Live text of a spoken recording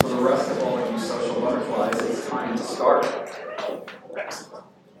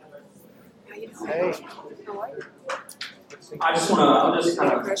I'll just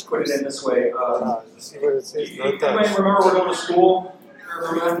kind of put it in this way. See where it says no Anybody touch. remember we're going to school?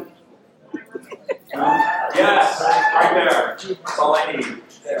 Remember that? Yes, right there. That's all I need.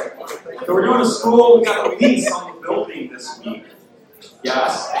 There. So we're going to school. We got a lease on the building this week.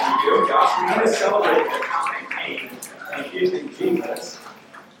 Yes, thank you. Josh, we need to celebrate the campaign and giving Jesus.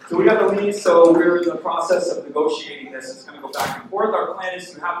 So we got the lease, so we're in the process of negotiating this. It's going to go back and forth. Our plan is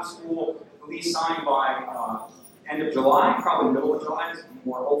to have the school lease signed by end of July, probably middle of July is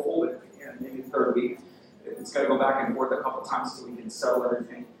more hopeful, but maybe the third week. It's going to go back and forth a couple times so we can settle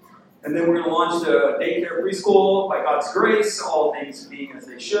everything. And then we're going to launch the daycare preschool by God's grace, all things being as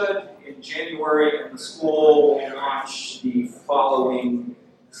they should, in January, and the school will launch the following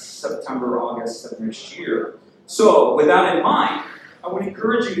September, August of next year. So, with that in mind, I would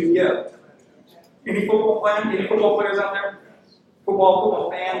encourage you to give. Any football players out there? Football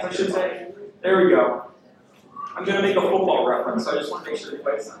fans, I should say. There we go. I'm going to make a football reference, so I just want to make sure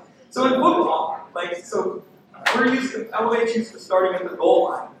everybody's on. So in football, we're used to, LOH used to starting at the goal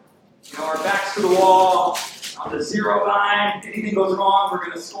line. You know, our backs to the wall, on the 0 line, anything goes wrong, we're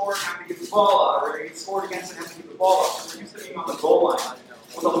going to score and have to get the ball out. We're going to get scored against and have to get the ball out. So we're used to being on the goal line.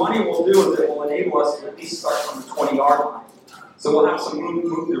 What the money will do is it will enable us to at least start from the 20-yard line. So we'll have some room to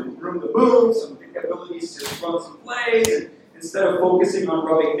move, some abilities to run some plays. And instead of focusing on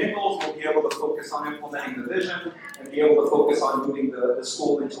rubbing nickels, we'll be able to focus on implementing the vision and be able to focus on moving the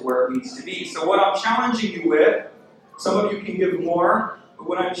school into where it needs to be. So what I'm challenging you with, some of you can give more, but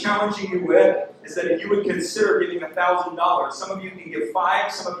what I'm challenging you with is that if you would consider giving $1,000, some of you can give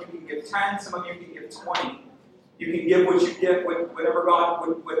 5, some of you can give 10, some of you can give 20. You can give what you give, whatever God,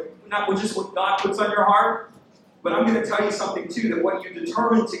 not just what God puts on your heart, but I'm going to tell you something too, that what you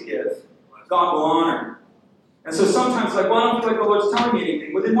determine to give, God will honor. And so sometimes, well, I don't feel like the Lord's telling me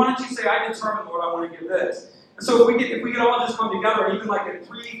anything. Well, then why don't you say, I determine, Lord, I want to give this. And so if we could all just come together, even like at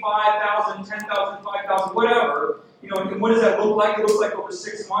 3, 5,000, 10,000, 5,000, whatever, and what does that look like? It looks like over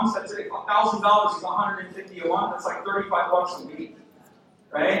 6 months. That's $1,000 is $150 a month. That's like $35 a week,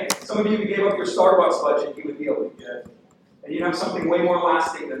 right? Some of you, if you gave up your Starbucks budget, you would be able to give. And you'd have something way more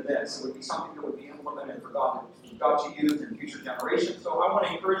lasting than this. It would be something that would be implemented for God to use in future generations. So I want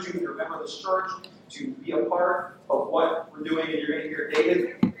to encourage you to remember this church, to be a part of what we're doing. And you're going to hear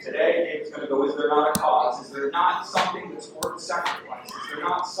David today. David's going to go, is there not a cause? Is there not something that's worth sacrifice? Is there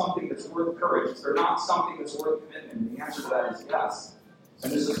not something that's worth courage? Is there not something that's worth commitment? And the answer to that is yes.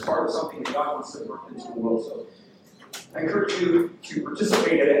 And this is part of something that God wants to work into the world. So I encourage you to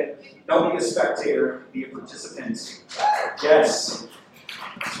participate in it. Don't be a spectator, be a participant. Yes,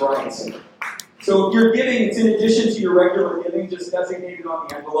 that's right. So if you're giving, it's in addition to your regular giving, just designated on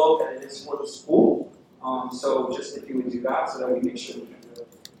the envelope that it is for the school. So just if you would do that, so that we make sure we get the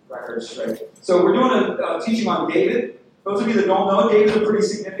record straight. So we're doing a teaching on David. Those of you that don't know, David's a pretty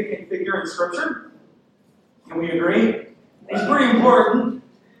significant figure in Scripture. Can we agree? He's pretty important,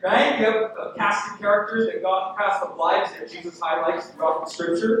 right? You have a cast of characters that God cast of lives that Jesus highlights throughout the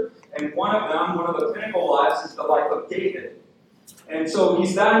Scripture. And one of the pinnacle lives, is the life of David. And so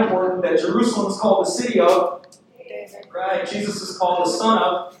he's that important that Jerusalem is called the city of David. Right? Jesus is called the son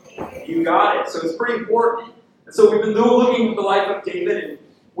of. You got it. So it's pretty important. And so we've been looking at the life of David, and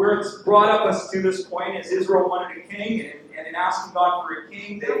where it's brought up us to this point is Israel wanted a king, and in asking God for a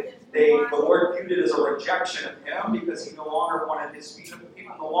king, the Lord viewed it as a rejection of him because he no longer wanted his people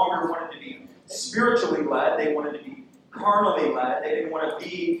no longer wanted to be spiritually led. They wanted to be carnally led. They didn't want to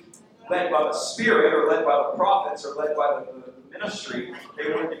be led by the Spirit or led by the prophets or led by the ministry.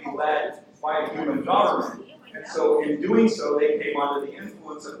 They wanted to be led by a human government. And so in doing so, they came under the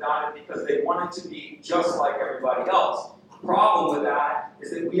influence of God because they wanted to be just like everybody else. The problem with that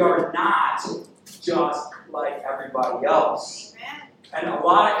is that we are not just like everybody else. And a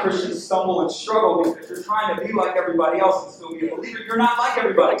lot of Christians stumble and struggle because you're trying to be like everybody else and still be a believer. You're not like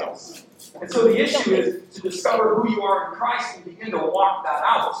everybody else. And so the issue is to discover who you are in Christ and begin to walk that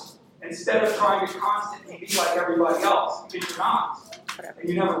out, instead of trying to constantly be like everybody else, because you're not. And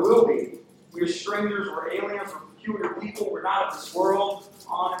you never will be. We're strangers, we're aliens, we're peculiar people, we're not of this world,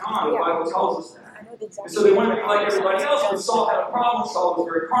 on and on. The Bible tells us that. And so they wanted to be like everybody else, but Saul had a problem. Saul was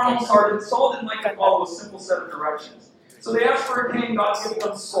very carnal. Saul didn't like to follow a simple set of directions. So they asked for a king. God gave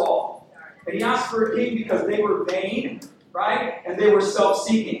them Saul. And he asked for a king because they were vain, right? And they were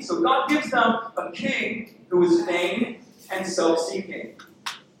self-seeking. So God gives them a king who is vain and self-seeking.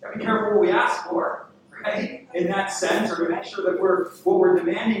 Gotta be careful what we ask for, right? In that sense, or to make sure that what we're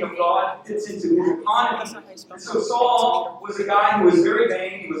demanding of God fits into his economy. And so Saul was a guy who was very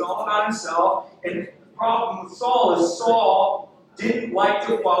vain. He was all about himself. And the problem with Saul is Saul didn't like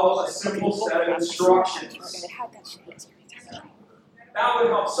to follow a simple set of instructions. That would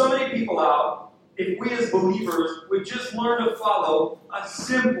help so many people out if we as believers would just learn to follow a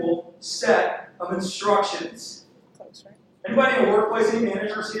simple set of instructions. Anybody in a workplace, any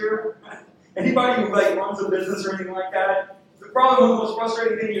managers here? Anybody who runs a business or anything like that? Probably one of the most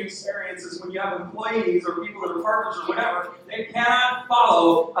frustrating things you experience is when you have employees or people that are partners or whatever, they cannot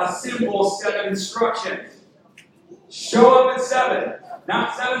follow a simple set of instructions. Show up at 7,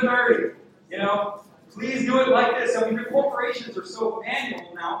 not 7:30. Please do it like this. I mean, the corporations are so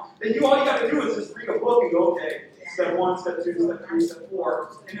manual now that all you got to do is just read a book and go, okay, step 1, step 2, step 3, step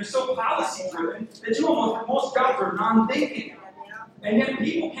 4. And they're so policy driven that most jobs are non-thinking. And yet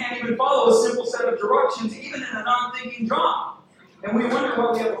people can't even follow a simple set of directions even in a non-thinking job. And we wonder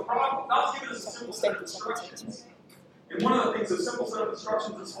why we have a problem. God's given us a simple set of instructions. And one of the things, a simple set of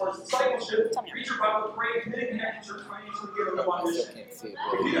instructions as far as discipleship, read your Bible, pray, commit, connect, church, financially give, and live on mission. If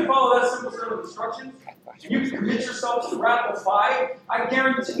you can follow that simple set of instructions, and you can commit yourself to the Radical 5, I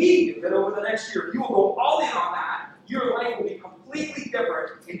guarantee you that over the next year, if you will go all in on that, your life will be completely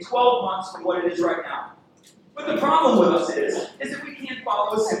different in 12 months from what it is right now. But the problem with us is that we can't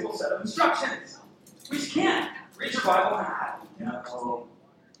follow a simple set of instructions. We just can't. Read your Bible. I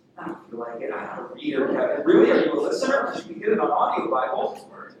don't feel like it. I don't read it. Really? Are you a listener? Because you can get it on audio Bible.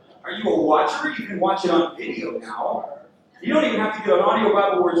 Are you a watcher? You can watch it on video now. You don't even have to get an audio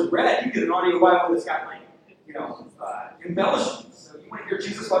Bible where it's read. You get an audio Bible that's got embellishments. So you want to hear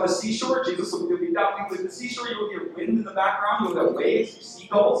Jesus by the seashore? Jesus will be down with the seashore. You'll hear wind in the background. You'll have waves,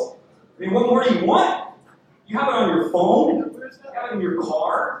 seagulls. I mean, what more do you want? You have it on your phone. You have it in your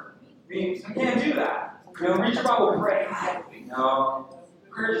car. I mean, you can't do that. Read your Bible, pray. No.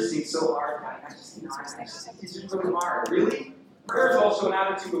 Prayer just seems so hard. It's just really hard. Really? Prayer is also an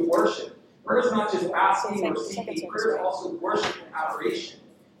attitude of worship. Prayer is not just asking or seeking. Prayer is also worship and adoration.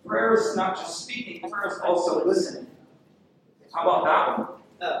 Prayer is not just speaking. Prayer is also listening. How about that one?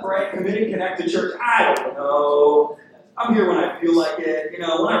 Pray, commit, and connect to church. I don't know. I'm here when I feel like it. When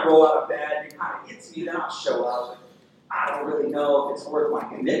I roll out of bed, it kind of hits me, then I'll show up. I don't really know if it's worth my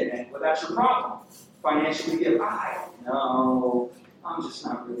commitment, but that's your problem. Financially give, I don't know. I'm just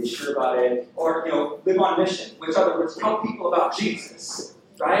not really sure about it. Or, live on mission, which in other words, tell people about Jesus,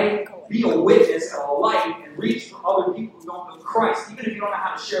 right? Be a witness and a light and reach for other people who don't know Christ. Even if you don't know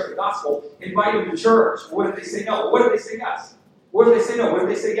how to share the gospel, invite them to church. What if they say no? What if they say yes? What if they say no? What if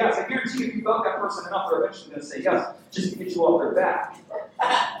they say yes? I guarantee you, if you love that person enough, they're eventually going to say yes, just to get you off their back.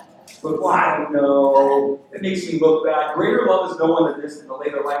 But I don't know. It makes me look bad. Greater love is no one than this than to lay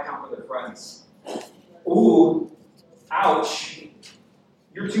their life down for their friends. Ooh, ouch.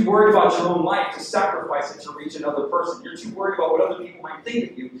 You're too worried about your own life to sacrifice it to reach another person. You're too worried about what other people might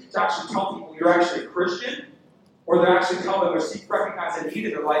think of you to actually tell people you're actually a Christian, or to actually tell them or recognize a need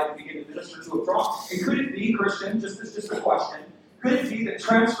in their life and begin to minister to a draw. And could it be, Christian, just a question, could it be that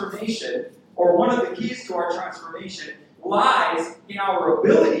transformation, or one of the keys to our transformation, lies in our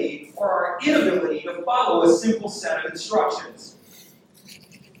ability or our inability to follow a simple set of instructions?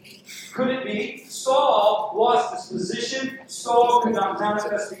 Could it be Saul lost his position? Saul could not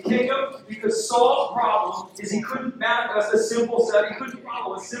manifest the kingdom because Saul's problem is he couldn't manifest a simple set, he couldn't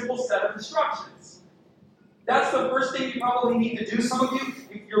follow a simple set of instructions. That's the first thing you probably need to do. Some of you,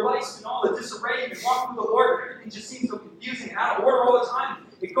 if your life's in all the disarray, you've been walking with the Lord, everything just seems so confusing and out of order all the time.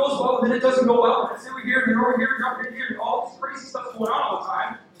 It goes well, and then it doesn't go well, and it's over here, and you're over here, and you're over here, and all this crazy stuff's going on all the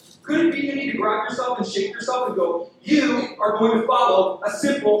time. Could it be you need to grab yourself and shake yourself and go, you are going to follow a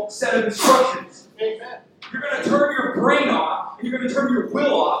simple set of instructions. Amen. You're going to turn your brain off, and you're going to turn your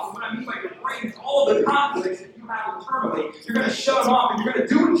will off. And what I mean by your brain is all of the conflicts that you have internally. You're going to shut them off, and you're going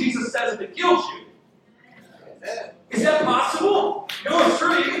to do what Jesus says if it kills you. Amen. Is that possible? No, it's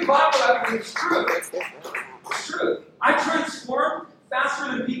true. You can clap for that because it's true. It's true. I transformed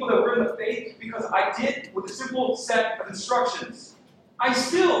faster than people that were in the faith because I did with a simple set of instructions. I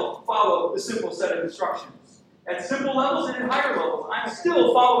still follow the simple set of instructions. At simple levels and at higher levels, I'm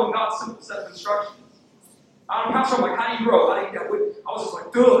still following God's simple set of instructions. Pastor, I'm like, how do you grow? How do you get with? I was just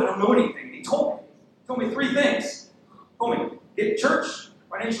like, dude, I don't know anything. And he told me 3 things. He told me, get to church,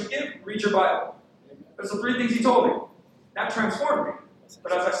 financially give, read your Bible. Those are the 3 things he told me. That transformed me.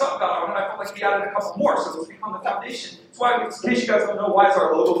 But as I sought God on it, I felt like he added a couple more, so it's become the foundation. That's why, in case you guys don't know, why is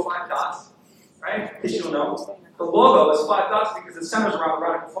our logo 5 dots? Right? In case you don't know. The logo is 5 dots because it centers around the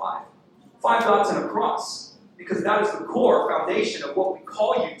Radical 5. 5 dots and a cross. Because that is the core foundation of what we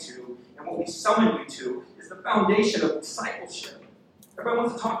call you to and what we summon you to is the foundation of discipleship. Everybody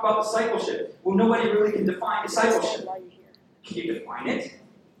wants to talk about discipleship. Well, nobody really can define discipleship. Can you define it?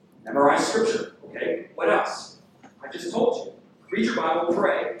 Memorize scripture. Okay, what else? I just told you. Read your Bible,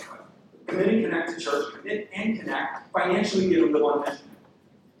 pray, commit and connect to church, commit and connect, financially give and live on mission.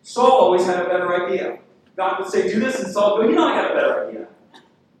 Saul always had a better idea. God would say, do this, and Saul would go, I got a better idea.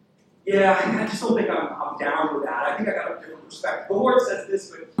 Yeah, I just don't think I'm down with that. I think I got a different perspective. The Lord says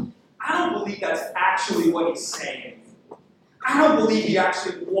this, but I don't believe that's actually what he's saying. I don't believe he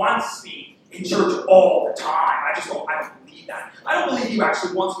actually wants me in church all the time. I don't believe that. I don't believe he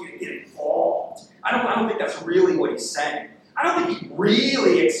actually wants me to get involved. I don't think that's really what he's saying. I don't think he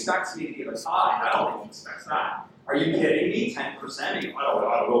really expects me to give a tithe. I don't think he expects that. Are you kidding me? 10%? I don't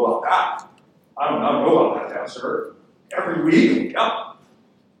know about that. I don't know about that, Pastor. Every week? Yep.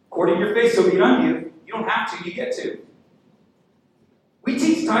 According to your faith, so be it unto you. You don't have to, you get to. We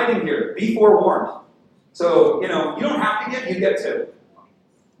teach tithing here. Be forewarned. So, you don't have to give, you get to. The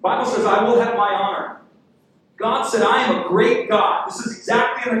Bible says, I will have my honor. God said, I am a great God. This is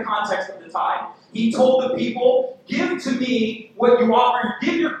exactly in the context of the tithe. He told the people, give to me what you offer.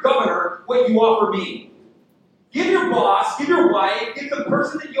 Give your governor what you offer me. Give your boss, give your wife, give the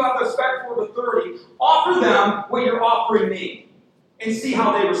person that you have respect for with 30, offer them what you're offering me. And see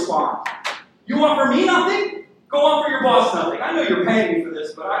how they respond. You offer me nothing? Go offer your boss nothing. I know you're paying me for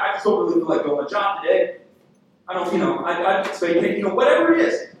this, but I just don't really feel like doing my job today. I don't, I say, whatever it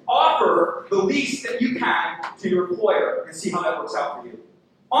is, offer the least that you can to your employer and see how that works out for you.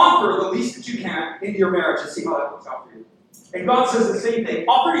 Offer the least that you can into your marriage and see how that works out for you. And God says the same thing.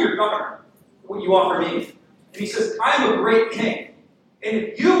 Offer to your governor what you offer me. And he says, I am a great king. And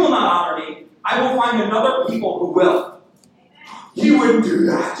if you will not honor me, I will find another people who will. He wouldn't do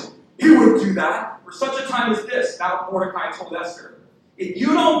that. He wouldn't do that. For such a time as this, now Mordecai told Esther, if you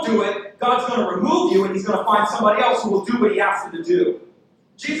don't do it, God's going to remove you and he's going to find somebody else who will do what he asked him to do.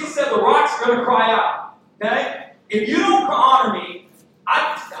 Jesus said the rock's going to cry out. Okay? If you don't honor me,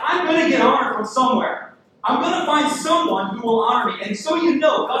 I'm going to get honor from somewhere. I'm going to find someone who will honor me. And so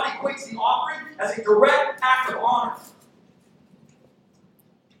God equates the offering as a direct act of honor.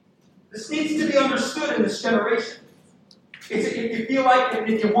 This needs to be understood in this generation. If you feel like it and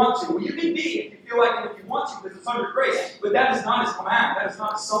if you want to. Well, you can be if you feel like it if you want to because it's under grace. But that is not his command. That is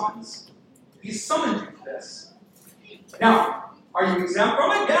not his summons. He summoned you to this. Now, are you exempt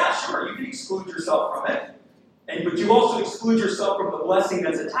from it? Yeah, sure. You can exclude yourself from it. But you also exclude yourself from the blessing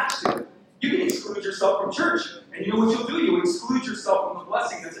that's attached to it. You can exclude yourself from church. And you know what you'll do? You exclude yourself from the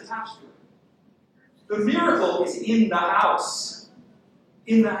blessing that's attached to it. The miracle is in the house.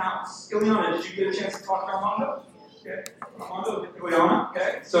 In the house. Ileana, did you get a chance to talk to Armando? Okay. Armando, Ileana,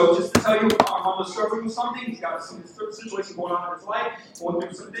 okay. So just to tell you, Armando's struggling with something. He's got some situation going on in his life, going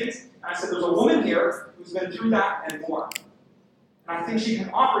through some things. And I said, there's a woman here who's been through that and more. And I think she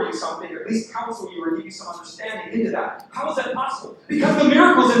can offer you something, or at least counsel you or give you some understanding into that. How is that possible? Because the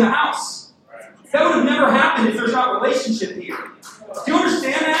miracle's in the house. That would have never happened if there's not relationship here. Do you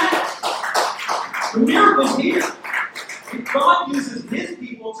understand that? The miracle's here. God uses his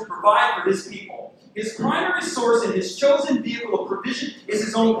people to provide for his people. His primary source and his chosen vehicle of provision is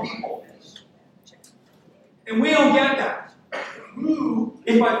his own people. And we don't get that. Ooh,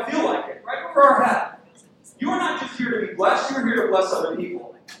 if I feel like it, right over our head. You are not just here to be blessed, you're here to bless other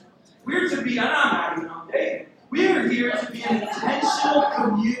people. We're to be, and I'm not even on day. We are here to be an intentional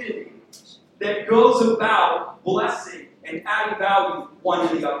community that goes about blessing and adding value one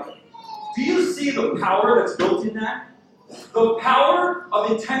to the other. Do you see the power that's built in that? The power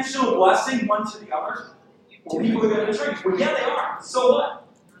of intentional blessing one to the other? Well, people are going to betray you. Well, yeah, they are. So what?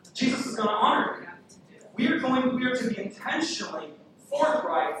 Jesus is going to honor you. We are to be intentionally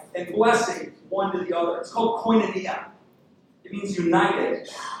forthright and blessing one to the other. It's called koinonia. It means united.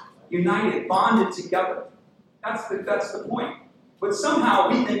 United, bonded together. That's the point. But somehow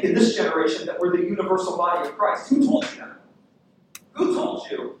we think in this generation that we're the universal body of Christ. Who told you that? Who told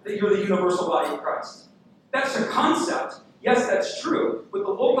you that you're the universal body of Christ? That's a concept. Yes, that's true. With the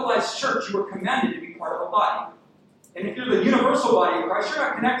localized church, you are commanded to be part of a body. And if you're the universal body of Christ, you're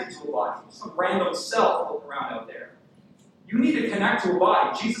not connected to a body. Some random cell floating around out there. You need to connect to a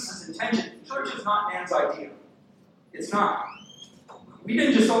body. Jesus' intention. Church is not man's idea. It's not. We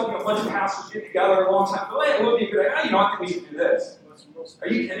didn't just a bunch of pastors get together a long time ago. Hey, it would be a good idea. I think we should do this. Are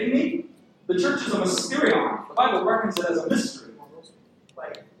you kidding me? The church is a mysterion. The Bible reckons it as a mystery.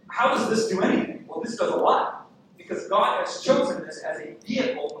 Like, how does this do anything? Well, this does a lot. Because God has chosen this as a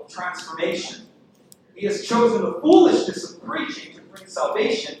vehicle of transformation. He has chosen the foolishness of preaching to bring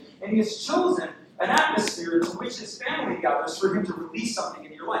salvation. And he has chosen an atmosphere into which his family gathers for him to release something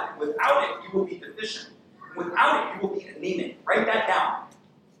in your life. And without it, you will be deficient. Without it, you will be anemic. Write that down.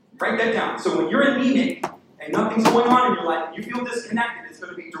 Write that down. So when you're anemic and nothing's going on in your life and you feel disconnected, it's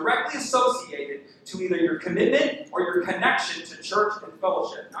going to be directly associated to either your commitment or your connection to church and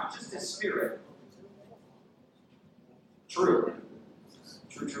fellowship, not just his spirit. True.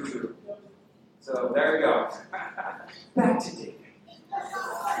 True. So there you go. Back to David.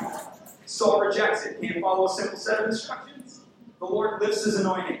 Saul rejects it. Can't follow a simple set of instructions. The Lord lifts his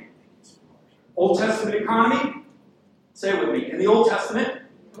anointing. Old Testament economy. Say it with me. In the Old Testament,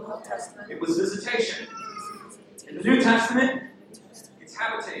 it was visitation. In the New Testament, it's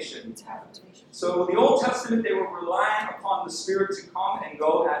habitation. So in the Old Testament, they were relying upon the Spirit to come and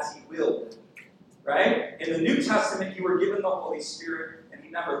go as He willed. Right? In the New Testament, you were given the Holy Spirit, and He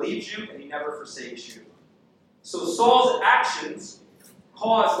never leaves you, and He never forsakes you. So Saul's actions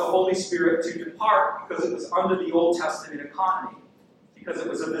caused the Holy Spirit to depart because it was under the Old Testament economy, because it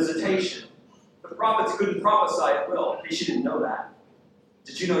was a visitation. The prophets couldn't prophesy at will. In case you didn't know that.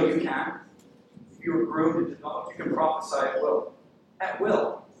 Did you know you can? If you were groomed and developed, you can prophesy at will. At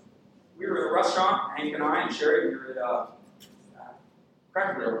will. We were at a restaurant, Hank and I and Sherry, we were at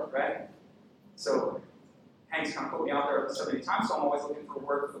Cracker Barrel, right? So Hank's kind of put me out there so many times, so I'm always looking for a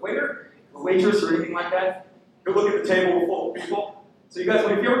word for the waiter, the waitress, or anything like that. Go look at the table full of people. So you guys,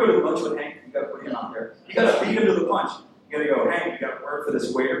 if you ever go to lunch with Hank, you got to put him out there. You got to beat him to the punch. You got to go, Hank, you got a word for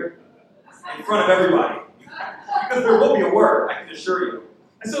this waiter? In front of everybody. Because there will be a word, I can assure you.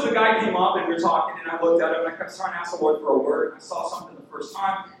 And so the guy came up and we were talking, and I looked at him, and I kept trying to ask the Lord for a word. I saw something the first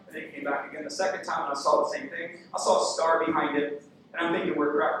time, and then he came back again the second time, and I saw the same thing. I saw a star behind it, and I'm thinking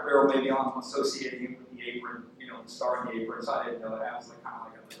we're Cracker Barrel, maybe I'm associating it with the apron, the star in the apron, so I didn't know that. I was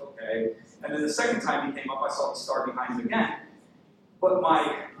like, okay. And then the second time he came up, I saw the star behind him again. But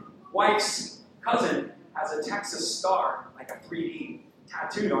my wife's cousin has a Texas star, like a 3D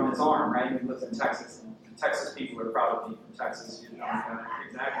tattooed on his arm, right? He lives in Texas, and Texas people are proud of people from Texas,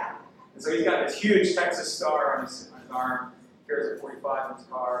 exactly. And so he's got this huge Texas star on his arm, carries a 45 in his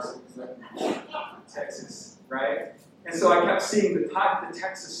car, so he's like, Texas, right? And so I kept seeing the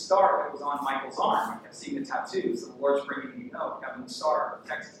Texas star that was on Michael's arm. I kept seeing the tattoos. So the Lord's bringing me, Kevin, the star of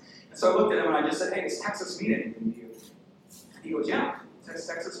Texas. And so I looked at him and I just said, hey, does Texas mean anything to you? And he goes, yeah,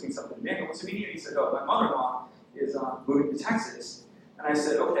 Texas means something to me. What's it mean? And he said, my mother-in-law is moving to Texas. And I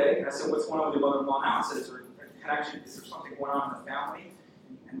said, okay. And I said, what's going on with your mother-in-law now? I said, is there a connection? Is there something going on in the family?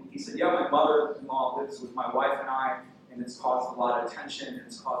 And he said, yeah, my mother-in-law lives with my wife and I, and it's caused a lot of tension, and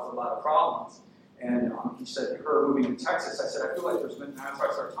it's caused a lot of problems. And he said, her moving to Texas, I said, I feel like there's been, and that's why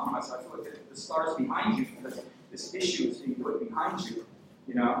I started telling him, I said, I feel like the star's behind you because this issue is being put behind you,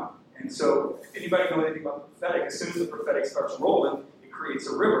 And so, if anybody know anything about the prophetic, as soon as the prophetic starts rolling, it creates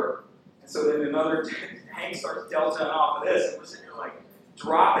a river. And so then another Hank starts deltaing off of this, and we're sitting here like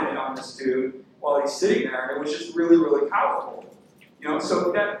dropping it on this dude while he's sitting there, and it was just really, really powerful.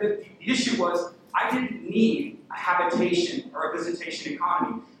 So the issue was, I didn't need a habitation or a visitation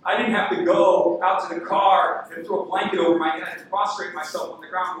economy. I didn't have to go out to the car and throw a blanket over my head and prostrate myself on the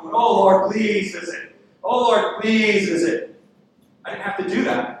ground going, oh Lord, please visit. Oh Lord, please visit. I didn't have to do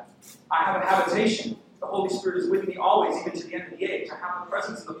that. I have a habitation. The Holy Spirit is with me always, even to the end of the age. I have the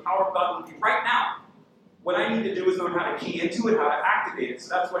presence and the power of God with me right now. What I need to do is know how to key into it, how to activate it.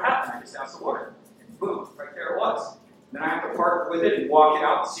 So that's what happened. I just asked the Lord. And boom, right there it was. Then I have to partner with it and walk it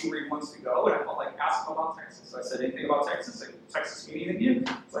out and see where He wants to go. And I felt like asking about Texas. So I said, anything about Texas? Like, Texas mean anything to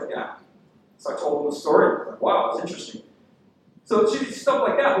you? It's like, yeah. So I told him the story. I was like, wow, it's interesting. So it's stuff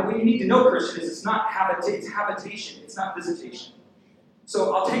like that. But what you need to know, Christian, is it's not it's habitation. It's not visitation.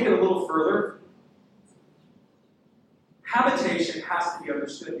 So I'll take it a little further. Habitation has to be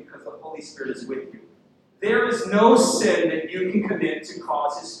understood because the Holy Spirit is with you. There is no sin that you can commit to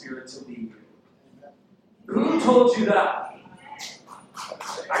cause His Spirit to leave you. Who told you that?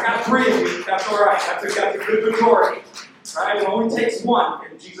 I got 3 of you. That's all right. That's a good majority. Right? It only takes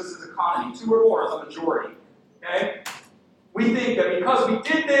 1 in Jesus' economy. 2 or more is a majority. Okay? We think that because we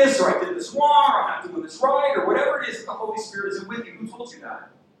did this, or I did this wrong, or I'm not doing this right, or whatever it is, the Holy Spirit isn't with you. Who told you that?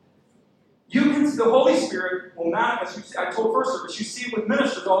 The Holy Spirit will manifest. I told first service, you see it with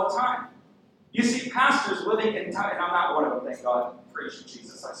ministers all the time. You see pastors living in time, and I'm not one of them, thank God. Praise you,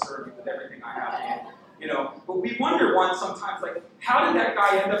 Jesus. I serve you with everything I have in. But we wonder sometimes, like, how did that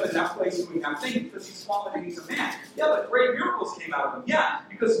guy end up in that place doing that thing? Because he's fallen and he's a man. Yeah, but great miracles came out of him. Yeah,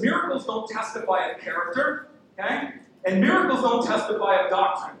 because miracles don't testify of character, okay? And miracles don't testify of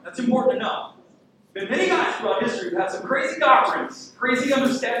doctrine. That's important to know. There have been many guys throughout history who had some crazy doctrines, crazy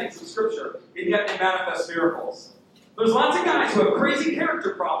understandings of Scripture, and yet they manifest miracles. There's lots of guys who have crazy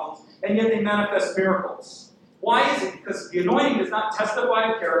character problems, and yet they manifest miracles. Why is it? Because the anointing does not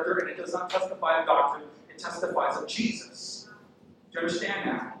testify of character, and it does not testify of doctrine. It testifies of Jesus. Do you understand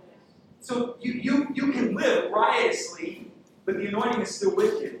that? So you can live riotously, but the anointing is still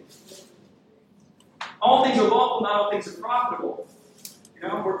with you. All things are lawful, not all things are profitable.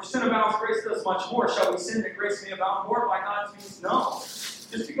 Where sin abounds, grace does much more. Shall we sin that grace may abound more? By God's means, no.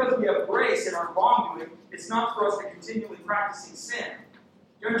 Just because we have grace in our wrongdoing, it's not for us to continually practicing sin.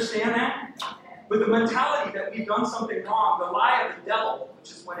 You understand that? With the mentality that we've done something wrong, the lie of the devil,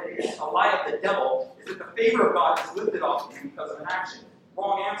 which is what it is, a lie of the devil, is that the favor of God is lifted off of you because of an action.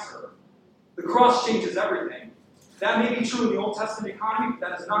 Wrong answer. The cross changes everything. That may be true in the Old Testament economy, but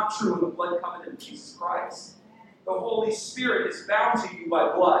that is not true in the blood covenant of Jesus Christ. The Holy Spirit is bound to you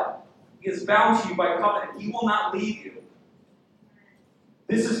by blood. He is bound to you by covenant. He will not leave you.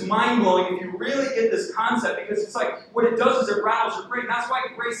 This is mind-blowing if you really get this concept, because it's like, what it does is it rattles your brain. That's why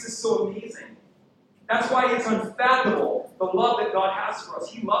grace is so amazing. That's why it's unfathomable, the love that God has for us.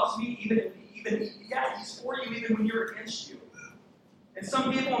 He loves me even He's for you even when you're against you. And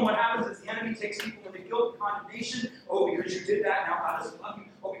some people, and what happens is the enemy takes people into guilt and condemnation. Oh, because you did that, now God doesn't love you.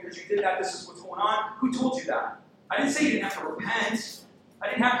 Oh, because you did that, this is what's going on. Who told you that? I didn't say you didn't have to repent. I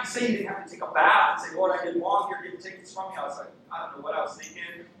didn't have to say you didn't have to take a bath and say, Lord, I did wrong here, take this from me. I was like, I don't know what I was thinking.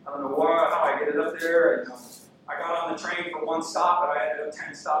 I don't know how I get it up there. And, I got on the train for one stop, but I ended up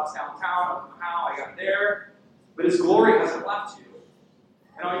 10 stops downtown. I don't know how I got there. But His glory hasn't left you.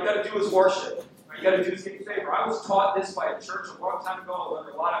 And all you got to do is worship. All you got to do is get favor. I was taught this by a church a long time ago. I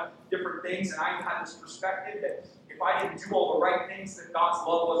learned a lot of different things, and I had this perspective that if I didn't do all the right things, that God's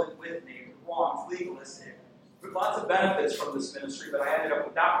love wasn't with me. It was wrong. It's legalistic. There's lots of benefits from this ministry, but I ended up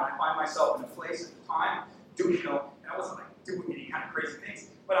with that one. I find myself in a place at the time doing, and I wasn't like doing any kind of crazy things,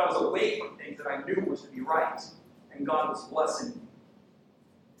 but I was away from things that I knew was to be right. And God was blessing me.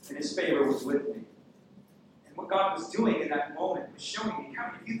 And His favor was with me. And what God was doing in that moment was showing me,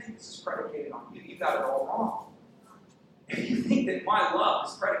 if you think this is predicated on you, you've got it all wrong. If you think that my love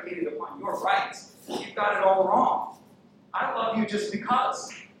is predicated upon your rights, you've got it all wrong. I love you just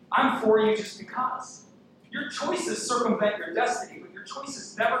because. I'm for you just because. Your choices circumvent your destiny, but your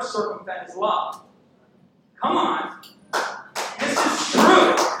choices never circumvent His love. Come on. This is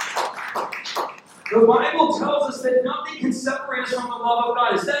true. The Bible tells us that nothing can separate us from the love of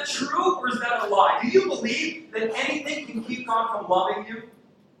God. Is that true or is that a lie? Do you believe that anything can keep God from loving you?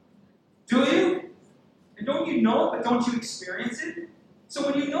 Do you? And don't you know it, but don't you experience it? So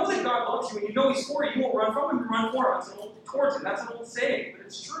when you know that God loves you and you know He's for you, you won't run from Him, you run towards Him. That's an old saying, but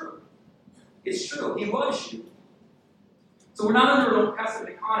it's true. It's true. He loves you. So we're not under an Old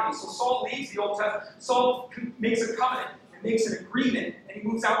Testament economy. So Saul leaves the Old Testament. Saul makes a covenant. Makes an agreement, and he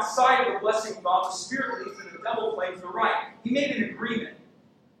moves outside of the blessing of God. The Spirit leads, and the devil claims the right. He made an agreement.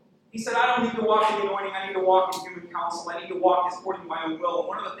 He said, I don't need to walk in the anointing, I need to walk in human counsel, I need to walk according to my own will. And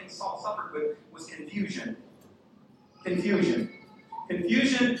one of the things Saul suffered with was confusion. Confusion.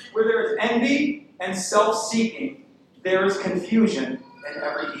 Confusion, where there is envy and self-seeking, there is confusion and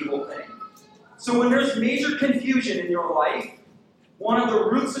every evil thing. So when there's major confusion in your life, one of the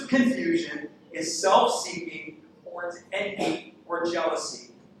roots of confusion is self-seeking, or it's envy or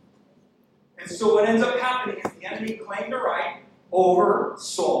jealousy. And so what ends up happening is the enemy claimed a right over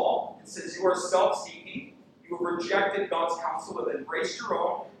Saul and says, you are self-seeking, you have rejected God's counsel and embraced your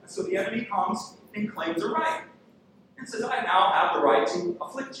own. And so the enemy comes and claims a right and says, I now have the right to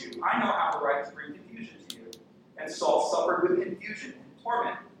afflict you. I now have the right to bring confusion to you. And Saul suffered with confusion and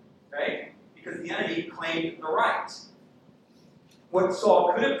torment, right? Because the enemy claimed the right. What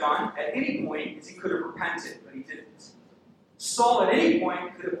Saul could have done at any point is he could have repented, but he didn't. Saul at any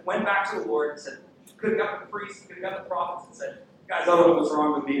point could have went back to the Lord and said, could have got the priests, could have got the prophets and said, guys, I don't know what's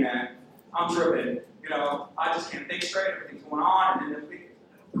wrong with me, man. I'm tripping. I just can't think straight. Everything's going on. And then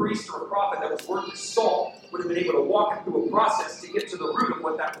a priest or a prophet that was working with Saul would have been able to walk him through a process to get to the root of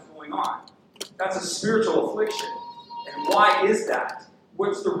what that was going on. That's a spiritual affliction. And why is that?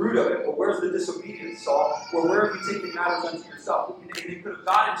 What's the root of it? Well, where's the disobedience, Saul? Well, where have you taken matters unto yourself? And he could have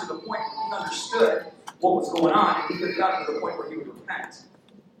gotten to the point where he understood what was going on, and he could have gotten to the point where he would repent.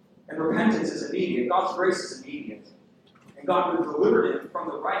 And repentance is immediate. God's grace is immediate. And God would have delivered him from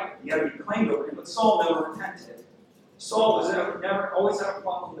the right he had claimed over him, but Saul never repented. Saul never always had a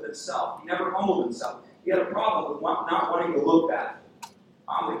problem with himself. He never humbled himself. He had a problem with not wanting to look bad.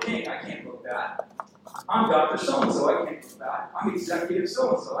 I'm the king, I can't look bad. I'm Dr. So-and-so, I can't look bad. I'm executive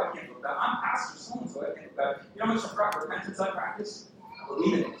so-and-so, I can't look bad. I'm pastor so-and-so, I can't look bad. You know how much repentance I practice? I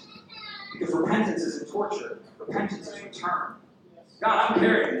believe in it. Because repentance isn't torture. Repentance is return. God, I'm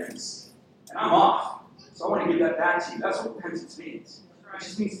carrying this, and I'm off. So I want to give that back to you. That's what repentance means. It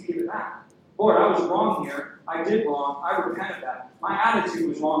just means to give it back. Lord, I was wrong here. I did wrong. I repent of that. My attitude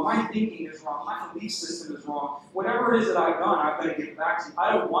was wrong. My thinking is wrong. My belief system is wrong. Whatever it is that I've done, I'm going to give it back to you.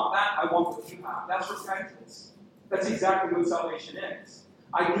 I don't want that. I want what you have. That's repentance. That's exactly what salvation is.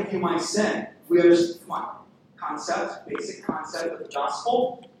 I give you my sin. We understand, basic concept of the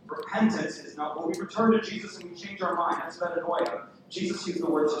gospel. Repentance is not when we return to Jesus and we change our mind. That's metanoia. Jesus used the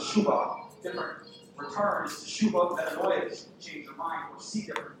word teshuvah. Different return is teshuvah. Metanoia is change your mind or see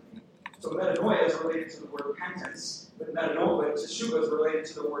differently. So metanoia is related to the word repentance, but teshuvah is related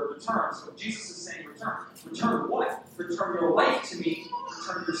to the word return. So Jesus is saying return. Return what? Return your life to me.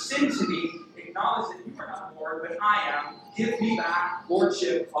 Return your sin to me. Acknowledge that you are not Lord, but I am. Give me back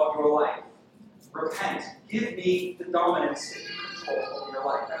lordship of your life. Repent. Give me the dominance and control of your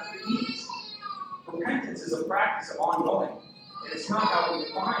life. That's what it means. Repentance is a practice of ongoing. And it's not how we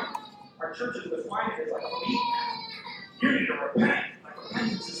define it. Our churches define it as like a week. You need to repent. Like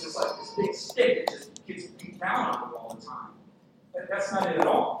repentance is just like this big stick that just gets beat down on you all the time. That's not it at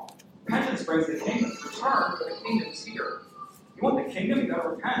all. Repentance brings the kingdom. Return, but the kingdom is here. You want the kingdom? You gotta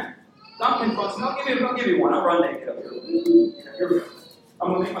repent. Duncan folks, I'll give you one. I'll run naked up here. Here we go.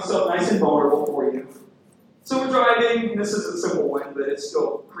 I'm gonna make myself nice and vulnerable for you. So we're driving. This is a simple one, but it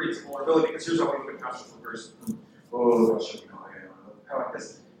still creates vulnerability because here's how we look at pastors first. Oh, gosh, how like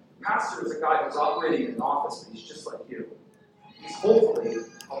this. Pastor is a guy who's operating in an office, but he's just like you. He's hopefully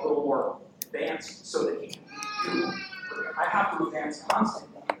a little more advanced so that he can lead you. I have to advance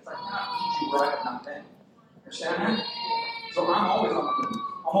constantly because I cannot lead you where I have not been. Understand that? So I'm always on the move.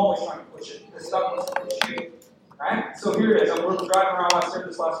 I'm always trying to push it. This stuff wants to push you. Right? So here it is. We're driving around. I said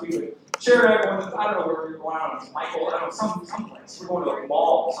this last week. Share everyone. I don't know where we're going out. It's Michael. I don't know, some place. We're going to a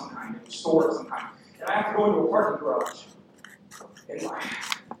mall of some kind, a store of some kind. And I have to go into a parking garage in my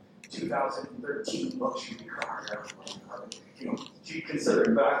 2013 luxury car. You consider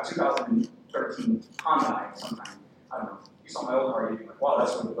it, but I have 2013 Hyundai sometime. I don't know. You saw my old car, you'd be like, wow,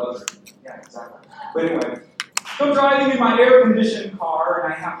 that's really luxury. Yeah, exactly. But anyway, so I'm driving in my air-conditioned car,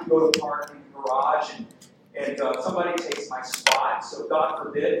 and I have to go to park in the garage, and somebody takes my spot, so God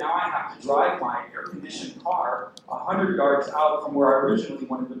forbid, now I have to drive my air-conditioned car 100 yards out from where I originally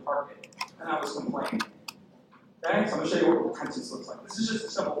wanted to park it. And I was complaining. Okay, so I'm going to show you what repentance looks like. This is just a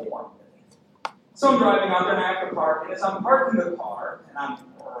simple one. So I'm driving out there and I have to park, and as I'm parking the car, and I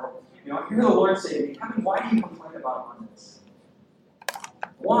hear the Lord say to me, Kevin, why do you complain about abundance?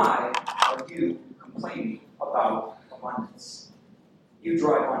 Why are you complaining about abundance? You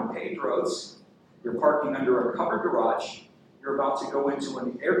drive on paved roads, you're parking under a covered garage, you're about to go into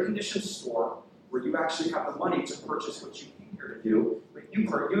an air-conditioned store where you actually have the money to purchase what you came here to do, but you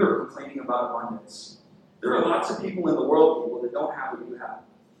are complaining about abundance. There are lots of people in the world, people that don't have what you have.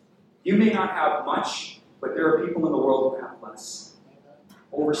 You may not have much, but there are people in the world who have less.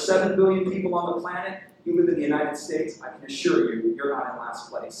 Over 7 billion people on the planet. You live in the United States, I can assure you, you're not in last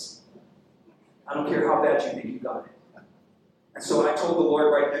place. I don't care how bad you think you got it. And so I told the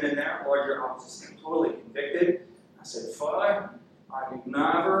Lord right then and there, Lord, I was just totally convicted. I said, Father, I do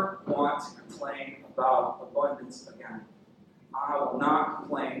never want to complain about abundance again. I will not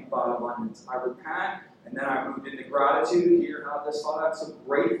complain about abundance. I repent, and then I moved into gratitude. Hear how this, Father, I'm so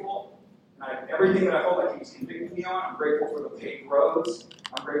grateful. And everything that I felt like He was convicting me on, I'm grateful for the paved roads.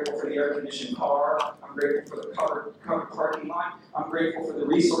 I'm grateful for the air-conditioned car. I'm grateful for the covered parking lot. I'm grateful for the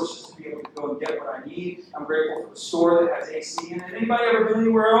resources to be able to go and get what I need. I'm grateful for the store that has AC in it. Anybody ever been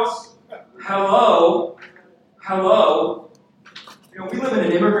anywhere else? Hello? We live in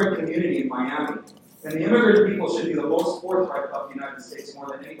an immigrant community in Miami. And the immigrant people should be the most forthright about the United States more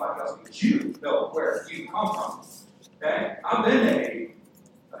than anybody else. But you know where you come from. Okay? I've been to Haiti.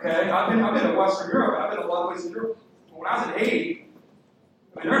 Okay? I've been to Western Europe. I've been to a lot of places in Europe. When I was in Haiti,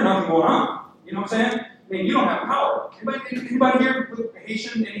 there's nothing going on. You know what I'm saying? You don't have power. Anybody here with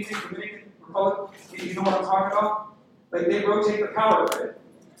Haitian, anything, Dominican Republic? You know what I'm talking about? They rotate the power grid.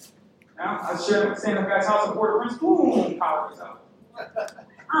 Now, I was staying at a guy's house in Port-au-Prince. Boom, power goes out.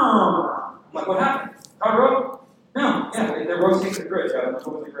 I'm like, what happened? Power broke? No, yeah, they rotate the grid.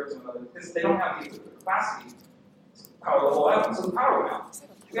 Because they don't have the capacity to power the whole island, so the power went out.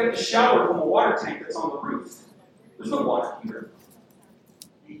 We have to shower from a water tank that's on the roof. There's no water heater.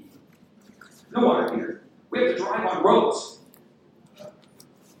 No water heater. We have to drive on roads.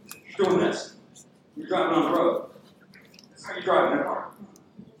 You're doing this. You're driving on the road. That's how you drive in a car.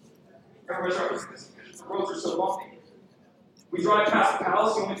 Everybody's driving because the roads are so bumpy. We drive past the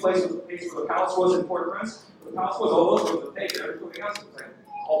palace, the only place where the palace was in Port-au-Prince. The palace was all those roads were paved, everything else was like,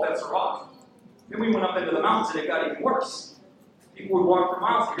 all bets are off. Then we went up into the mountains and it got even worse. People would walk for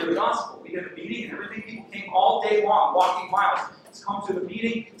miles to hear the gospel. We did a meeting and everything. People came all day long, walking miles. To come to the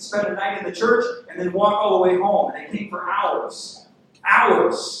meeting, spend a night in the church, and then walk all the way home. And they came for hours.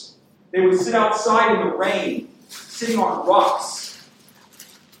 Hours. They would sit outside in the rain, sitting on rocks.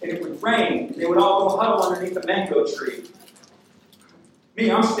 And it would rain. They would all go huddle underneath the mango tree. Me,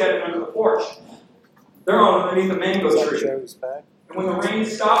 I'm standing under the porch. They're all underneath the mango tree. And when the rain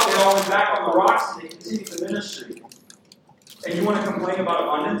stopped, they all went back on the rocks and they continued the ministry. And you want to complain about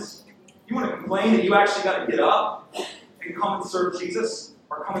abundance? You want to complain that you actually got to get up and come and serve Jesus?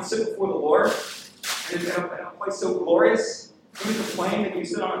 Or come and sit before the Lord in a place so glorious? You complain that you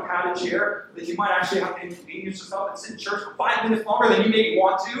sit on a padded chair, that you might actually have to inconvenience yourself and sit in church for 5 minutes longer than you maybe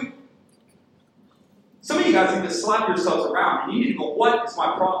want to? Some of you guys need to slap yourselves around and you need to go, what is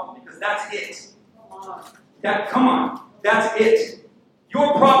my problem? Because that's it. Come on. That's it.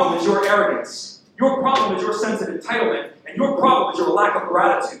 Your problem is your arrogance. Your problem is your sense of entitlement. And your problem is your lack of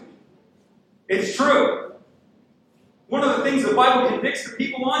gratitude. It's true. One of the things the Bible convicts the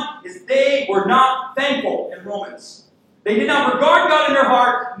people on is they were not thankful in Romans. They did not regard God in their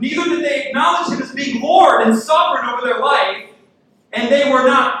heart, neither did they acknowledge Him as being Lord and sovereign over their life, and they were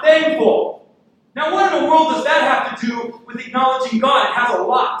not thankful. Now, what in the world does that have to do with acknowledging God? It has a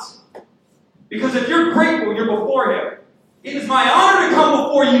lot. Because if you're grateful, you're before Him. It is my honor to come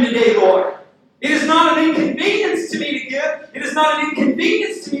before you today, Lord. It is not an inconvenience to me to give. It is not an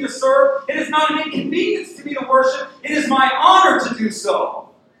inconvenience to me to serve. It is not an inconvenience to me to worship. It is my honor to do so.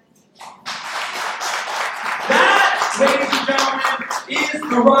 That, ladies and gentlemen, is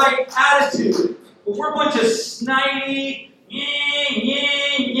the right attitude. But we're a bunch of snidey,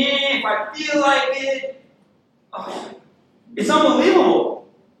 if I feel like it. Oh, it's unbelievable.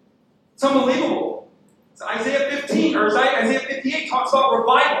 It's unbelievable. So Isaiah 58 talks about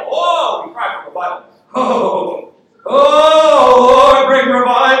revival. Oh, we cry for revival. Oh, Lord, bring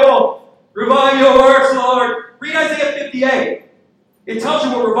revival. Revive your works, Lord. Read Isaiah 58. It tells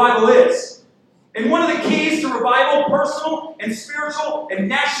you what revival is. And one of the keys to revival, personal and spiritual and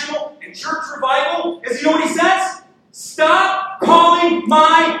national and church revival, is, you know what he says? Stop calling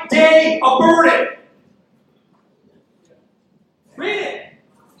my day a burden. Read it.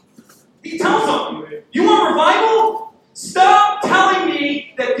 He tells them, you want revival? Stop telling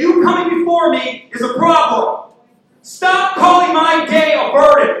me that you coming before me is a problem. Stop calling my day a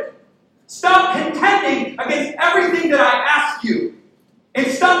burden. Stop contending against everything that I ask you. And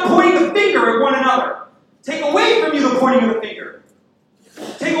stop pointing the finger at one another. Take away from you the pointing of the finger.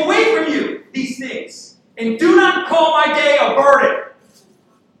 Take away from you these things. And do not call my day a burden.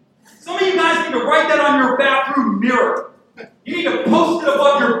 Some of you guys need to write that on your bathroom mirror. You need to post it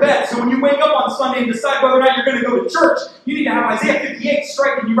above your bed so when you wake up on Sunday and decide whether or not you're going to go to church, you need to have Isaiah 58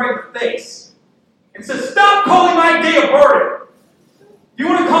 striking you right in the face. And says, stop calling my day a burden. If you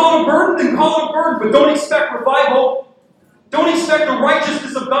want to call it a burden, then call it a burden, but don't expect revival. Don't expect the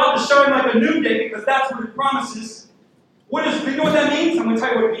righteousness of God to shine like a noonday, because that's what it promises. You know what that means? I'm going to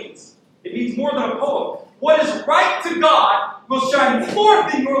tell you what it means. It means more than a poem. What is right to God will shine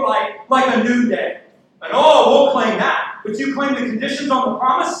forth in your life like a noonday. And we'll claim that. But do you claim the conditions on the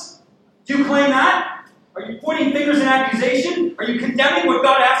promise? Do you claim that? Are you pointing fingers in accusation? Are you condemning what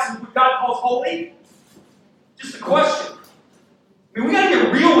God asks, what God calls holy? Just a question. I mean, we got to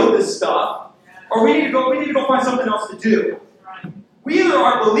get real with this stuff, or we need to go find something else to do. We either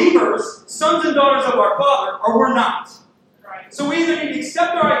are believers, sons and daughters of our Father, or we're not. So we either need to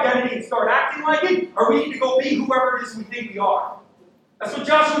accept our identity and start acting like it, or we need to go be whoever it is we think we are. That's what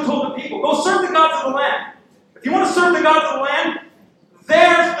Joshua told the people. Go serve the gods of the land. If you want to serve the gods of the land,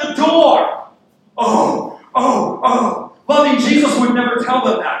 there's the door. Loving Jesus would never tell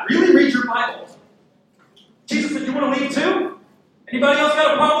them that. Really read your Bible. Jesus said, you want to leave too? Anybody else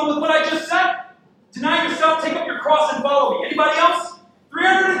got a problem with what I just said? Deny yourself, take up your cross and follow me. Anybody else?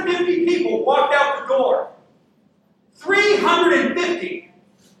 350 people walked out the door. 350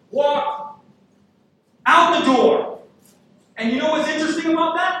 walked out the door. And you know what's interesting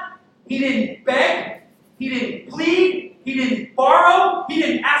about that? He didn't beg. He didn't plead. He didn't borrow. He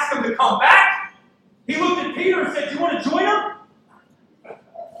didn't ask them to come back. He looked at Peter and said, do you want to join him?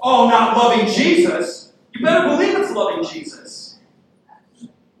 Oh, not loving Jesus. You better believe it's loving Jesus.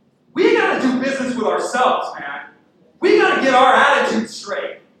 We got to do business with ourselves, man. We got to get our attitude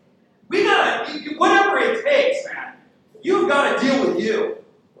straight. We got to, whatever it takes, man. You've got to deal with you.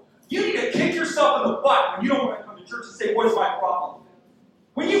 You need to kick yourself in the butt when you don't want to come to church and say, what is my problem?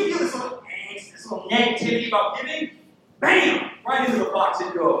 When you feel this little angst, this little negativity about giving, bam, right into the box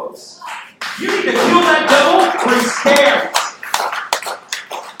it goes. You need to kill that devil or he stands.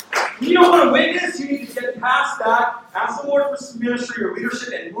 When you don't want to witness, you need to get past that, ask the Lord for some ministry or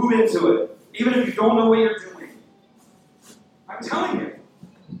leadership, and move into it, even if you don't know what you're doing. I'm telling you.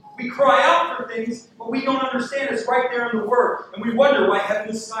 We cry out for things, but we don't understand it's right there in the Word. And we wonder why heaven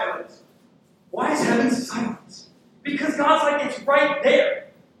is silent. Why is heaven silent? Because God's like, it's right there.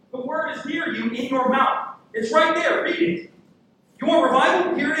 The Word is near you in your mouth. It's right there. Read it. You want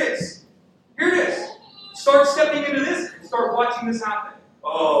revival? Here it is. Here it is. Start stepping into this and start watching this happen.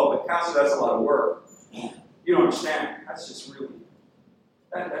 Oh, but Pastor, that's a lot of work. You don't understand. that's just really,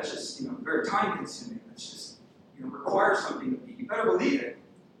 that's just, very time consuming. That's just, requires something of you. You better believe it.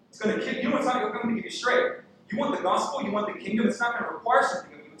 It's going to kill you. It's not going to get you straight. You want the gospel, you want the kingdom, it's not going to require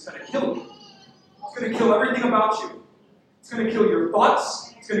something of you. It's going to kill you. It's going to kill everything about you. It's going to kill your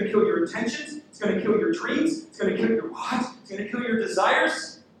thoughts. It's going to kill your intentions. It's going to kill your dreams. It's going to kill your what? It's going to kill your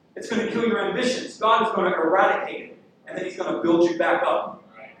desires. It's going to kill your ambitions. God is going to eradicate it. And then He's going to build you back up.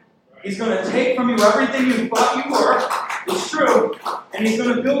 He's going to take from you everything you thought you were. It's true. And He's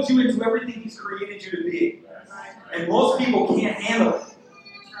going to build you into everything He's created you to be. And most people can't handle it.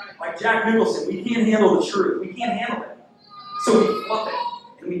 Like Jack Nicholson, we can't handle the truth. We can't handle it. So we fluff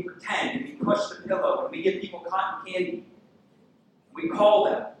it. And we pretend. And we push the pillow. And we give people cotton candy. We call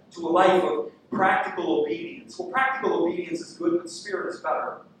them to a life of practical obedience. Well, practical obedience is good, but spirit is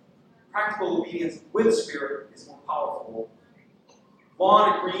better. Practical obedience with spirit is more powerful. Law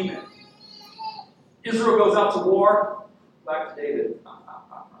and agreement. Israel goes out to war. Back to David. Now,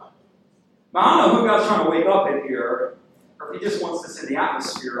 I don't know who God's trying to wake up in here, or if He just wants this in the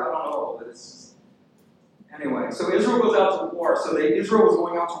atmosphere. I don't know. But anyway, so Israel goes out to war. So Israel was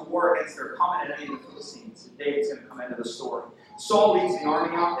going out to war against their common enemy, the Philistines. And David's going to come into the story. Saul leads the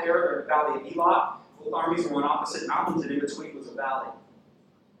army out there. They're in the valley of Elah. Both armies were on opposite mountains, and in between was a valley.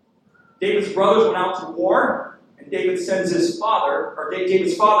 David's brothers went out to war, and David's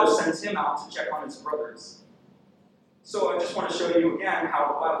father sends him out to check on his brothers. So I just want to show you again how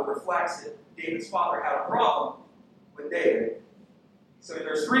the Bible reflects that David's father had a problem with David. So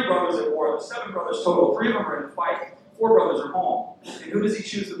there's 3 brothers at war. There's 7 brothers total. 3 of them are in the fight. 4 brothers are home. And who does he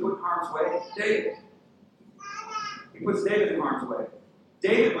choose to put in harm's way? David. He puts David in harm's way.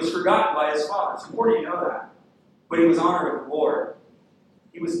 David was forgotten by his father. It's important you know that. But he was honored of the Lord.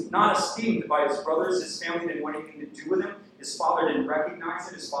 He was not esteemed by his brothers. His family didn't want anything to do with him. His father didn't recognize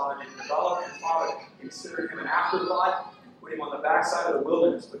him. His father didn't develop him. His father considered him an afterthought and put him on the backside of the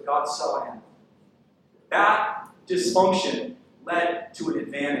wilderness, but God saw him. That dysfunction led to an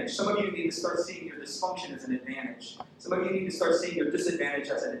advantage. Some of you need to start seeing your dysfunction as an advantage. Some of you need to start seeing your disadvantage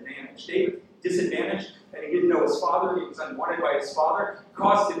as an advantage. David's disadvantage that he didn't know his father, he was unwanted by his father,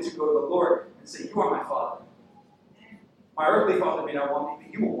 caused him to go to the Lord and say, "You are my father. My earthly father may not want me,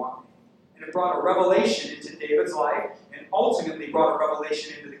 but you will want me." And it brought a revelation into David's life, and ultimately brought a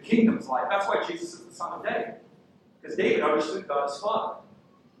revelation into the kingdom's life. That's why Jesus is the son of David. Because David understood God as Father.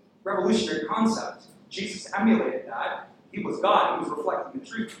 Revolutionary concept. Jesus emulated that. He was God. He was reflecting the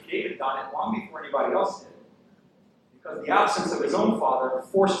truth. David got it long before anybody else did. Because the absence of his own father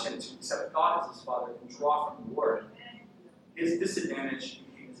forced him to accept God as his father and draw from the Lord. His disadvantage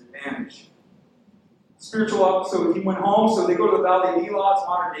became his advantage. Spiritual, so he went home, so they go to the valley of Elah, it's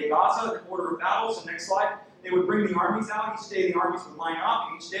modern day Gaza, the border of battle. So next slide, they would bring the armies out. Each day the armies would line up.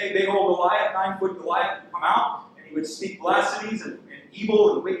 And each day, big old Goliath, 9-foot Goliath would come out, and he would speak blasphemies and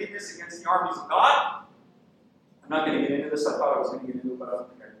evil and wickedness against the armies of God. I'm not going to get into this. I thought I was going to get into it, but I don't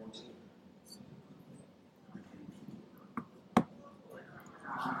think I'm going to.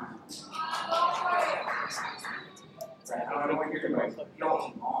 I don't want to hear anybody.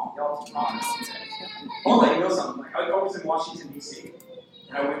 Y'all too long. Y'all too long. I'll let you know something. Like, I was in Washington, D.C.,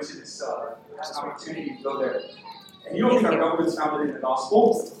 and I went to this opportunity to go there. And you don't think our government's founded in the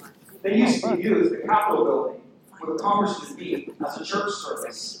gospel? They used to use the Capitol building where the congressmen meet as a church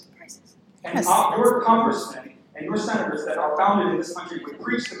service. And your congressmen and your senators that are founded in this country would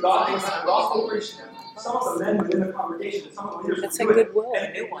preach the God, they would have the gospel preached to them. Some of the men within the congregation, and some of the leaders would do it.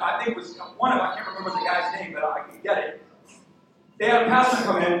 And I think it was one of them, I can't remember the guy's name, but I can get it. They had a pastor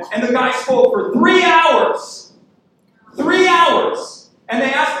come in, and the guy spoke for 3 hours. 3 hours. And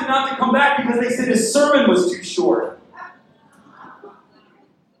they asked him not to come back because they said his sermon was too short.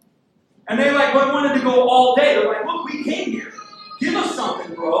 And they wanted to go all day. They're like, "Look, we came here. Give us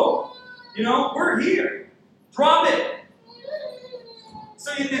something, bro. We're here. Drop it."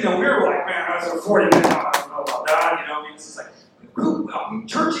 So we were like, "Man, that's for 40 minutes. I don't know about that." It's just like,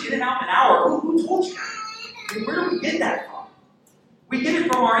 church in and out in an hour. Who told you that? Where do we get that from? We get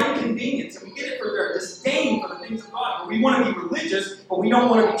it from our inconvenience, and we get it from our disdain for the things of God. We want to be religious, but we don't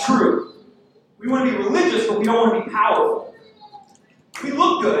want to be true. We want to be religious, but we don't want to be powerful. We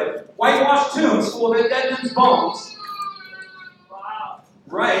look good. Whitewashed tombs full of dead men's bones. Wow.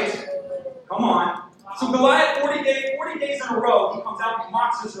 Right? Come on. So Goliath, 40 days in a row, he comes out and he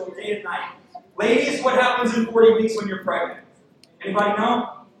mocks Israel day and night. Ladies, what happens in 40 weeks when you're pregnant? Anybody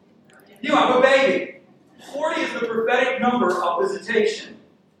know? You have a baby. 40 is the prophetic number of visitation.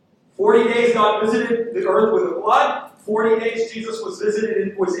 40 days God visited the earth with the blood. 40 days Jesus was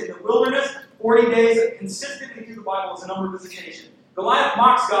in the wilderness. 40 days consistently through the Bible is the number of visitation. Goliath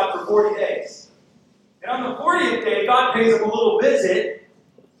mocks God for 40 days. And on the 40th day, God pays him a little visit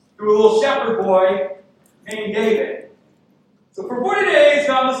through a little shepherd boy named David. So for 40 days,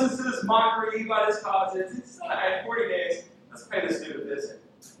 God listens to this mockery by his causes. It's all right, 40 days. Let's pay this dude a visit.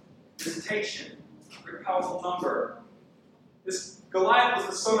 Visitation, very powerful number. This Goliath was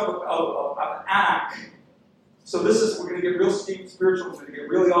the son of Anak. So we're going to get real spiritual. We're going to get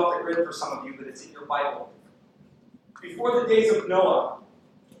really off the grid for some of you, but it's in your Bible. Before the days of Noah,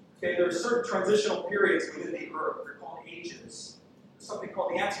 okay, there are certain transitional periods within the earth. They're called ages. There's something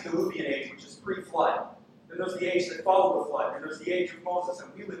called the antediluvian age, which is pre-flood. Then there's the age that followed the flood. And there's the age of Moses,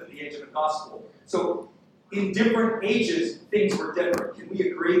 and we live in the age of the gospel. So in different ages, things were different. Can we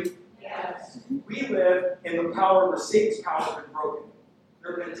agree? Yes. We live in the power where Satan's power has been broken.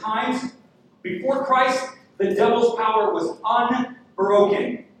 There have been times before Christ, the devil's power was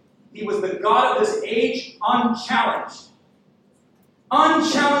unbroken. He was the God of this age, unchallenged.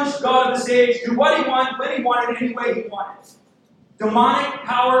 Unchallenged God of this age, do what he wanted, when he wanted, any way he wanted. Demonic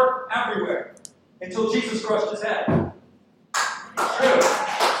power everywhere. Until Jesus crushed his head. It's true.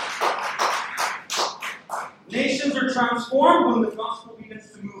 Nations are transformed when the gospel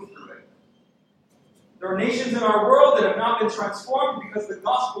begins to move through it. There are nations in our world that have not been transformed because the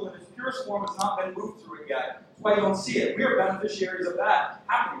gospel in its purest form has not been moved through it yet. That's why you don't see it. We are beneficiaries of that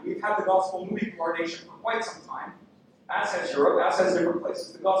happening. We've had the gospel moving through our nation for quite some time. As has Europe, as has different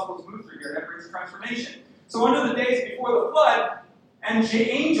places. The gospel has moved through here and it brings transformation. So under the days before the flood, and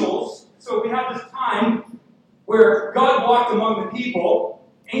angels, so we have this time where God walked among the people.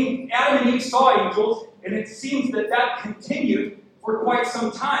 Adam and Eve saw angels, and it seems that continued for quite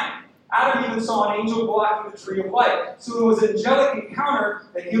some time. Adam even saw an angel blocking the tree of life. So it was an angelic encounter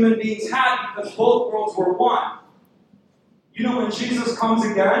that human beings had because both worlds were one. You know, when Jesus comes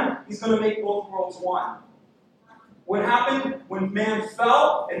again, he's going to make both worlds one. What happened when man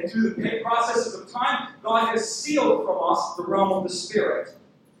fell, and through the processes of time, God has sealed from us the realm of the Spirit.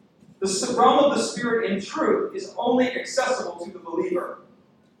 The realm of the Spirit in truth is only accessible to the believer.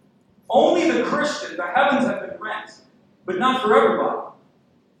 Only the Christian, the heavens have been rent, but not for everybody.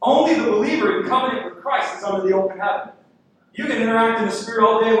 Only the believer in covenant with Christ is under the open heaven. You can interact in the Spirit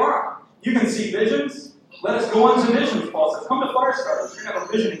all day long. You can see visions. Let us go on to visions, Paul says. Come to Firestarters. You're going to have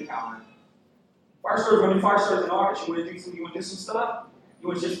a vision encounter. Firestarters, when you Firestarters in August, you want to do some stuff? You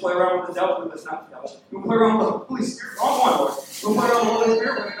want to just play around with the devil? That's not the devil. You want to play around with the Holy Spirit? Wrong one, Lord. You want to play around with the Holy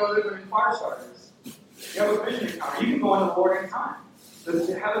Spirit when you go to Firestarters. You have a vision encounter. You can go into the Lord anytime.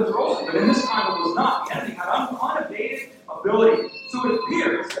 The heavens are open, but in this time it was not. The enemy had unabated ability. So it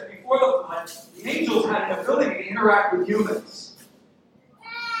appears that before the flood, the angels had an ability to interact with humans.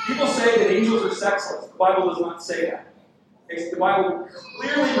 People say that angels are sexless. The Bible does not say that. The Bible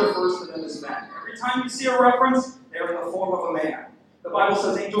clearly refers to them as men. Every time you see a reference, they're in the form of a man. The Bible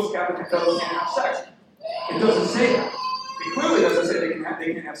says angels can't have sex. It doesn't say that. It clearly doesn't say they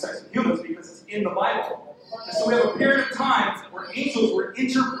can have sex with humans because it's in the Bible. And so we have a period of time where angels were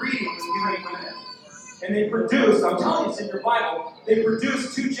interbreeding with human women. And they produced, I'm telling you, it's in your Bible, they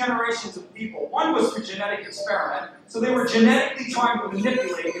produced 2 generations of people. One was through genetic experiment, so they were genetically trying to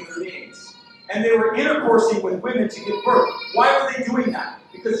manipulate human beings. And they were intercoursing with women to give birth. Why were they doing that?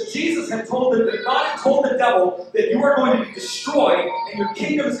 Because Jesus had told them that God had told the devil that you are going to be destroyed and your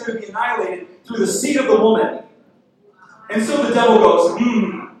kingdom is going to be annihilated through the seed of the woman. And so the devil goes,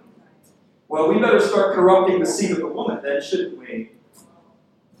 well, we better start corrupting the seed of the woman then, shouldn't we?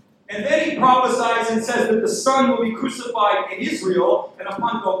 And then he prophesies and says that the Son will be crucified in Israel and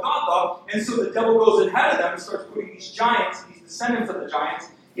upon Golgotha. And so the devil goes ahead of them and starts putting these giants, these descendants of the giants,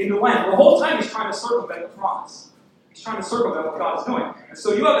 in the land. The whole time he's trying to circumvent the promise. He's trying to circumvent what God is doing. And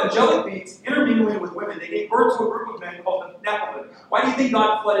so you have angelic beings intermingling with women. They gave birth to a group of men called the Nephilim. Why do you think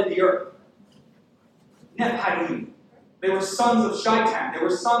God flooded the earth? Nephilim. They were sons of Shaitan. They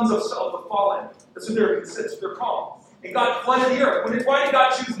were sons of the fallen. That's what they're called. And God flooded the earth. Why did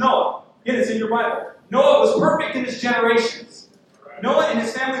God choose Noah? Again, it's in your Bible. Noah was perfect in his generations. Noah and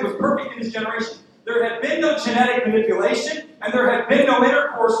his family was perfect in his generation. There had been no genetic manipulation, and there had been no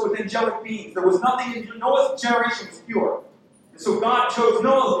intercourse with angelic beings. There was nothing in Noah's generation was pure. And so God chose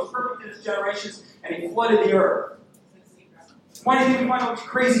Noah, who was perfect in his generations, and he flooded the earth. Why do you think we find all these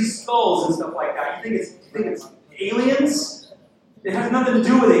crazy skulls and stuff like that? You think it's aliens? It has nothing to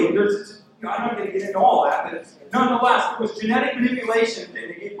do with aliens. I'm not going to get into all that, but nonetheless, there was genetic manipulation,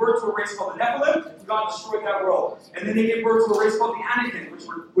 and they gave birth to a race called the Nephilim. God destroyed that world. And then they gave birth to a race called the Anakim,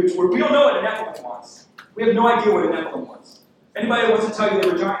 which were we don't know what a Nephilim was. We have no idea what a Nephilim was. Anybody that wants to tell you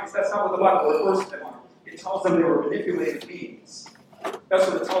they were giants, that's not what the Bible refers to them on. It tells them they were manipulated beings. That's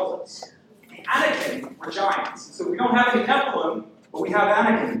what it tells us. The Anakim were giants. So we don't have any Nephilim, but we have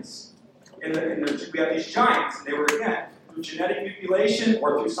Anakims. we have these giants, and they were, again, through genetic manipulation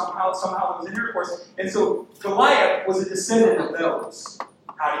or through somehow there was intercourse. And so Goliath was a descendant of those.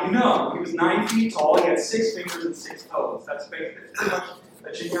 How do you know? He was 9 feet tall. He had 6 fingers and 6 toes. That's pretty much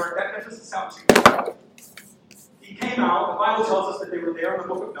a generic. That doesn't sound too bad. He came out. The Bible tells us that they were there in the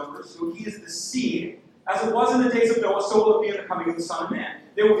book of Numbers. So he is the seed. As it was in the days of Noah, so will it be in the coming of the Son of Man.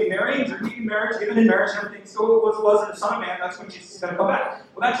 They will be married, drinking in marriage, given in marriage, and everything. So it was in the Son of Man. That's when Jesus is going to come back.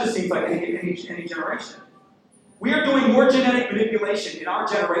 Well, that just seems like any generation. We are doing more genetic manipulation in our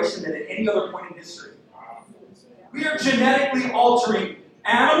generation than at any other point in history. We are genetically altering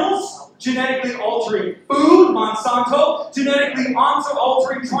animals, genetically altering food, Monsanto, genetically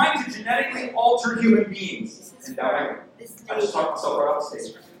altering, trying to genetically alter human beings. And I just talked myself right off the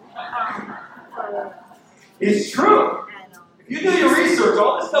stage. It's true. If you do your research,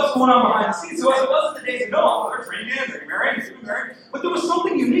 all this stuff's going on behind the scenes. So as it was in the days of Noah, they're drinking, they're married, but there was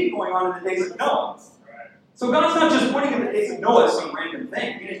something unique going on in the days of Noah. So God's not just pointing at the days of Noah as some random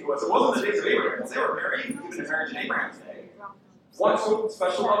thing. It wasn't the days of Abraham. They were married, even in marriage in Abraham's day. What's so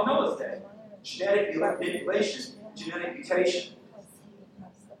special about Noah's day? Genetic manipulation, genetic mutation.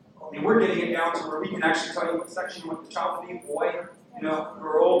 I mean, we're getting it down to where we can actually tell you what section you want the child to be, boy,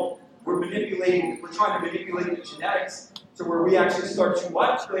 girl. We're trying to manipulate the genetics to where we actually start to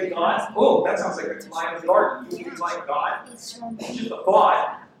what? Play God? Oh, that sounds like a lie of the garden. You would be like God? It's just a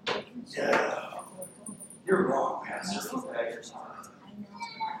thought. Yeah. You're wrong, Pastor. Okay.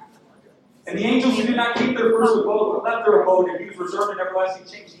 And the angels who did not keep their first abode, but left their abode, and he was reserved in everlasting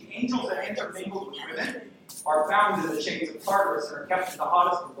change. The angels that intermingled with women are bound in the chains of Tartarus and are kept in the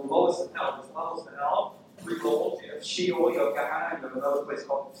hottest of the lowest of hell. There's levels of hell, 3 levels. You have Sheol, you have Gehenna, you have another place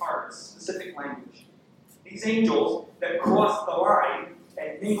called Tartarus. Specific language. These angels that crossed the line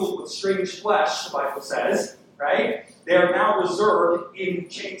and mingled with strange flesh, the Bible says, right? They are now reserved in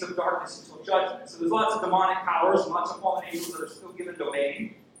chains of darkness until judgment. So there's lots of demonic powers, lots of fallen angels that are still given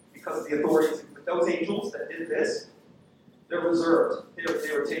domain because of the authorities. But those angels that did this, they're reserved. They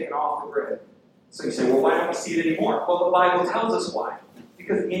were taken off the grid. So you say, well, why don't we see it anymore? Well, the Bible tells us why.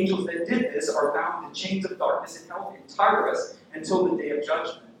 Because the angels that did this are bound in chains of darkness and held in Tartarus until the day of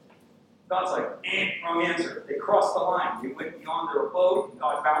judgment. God's like, wrong answer. They crossed the line. They went beyond their abode.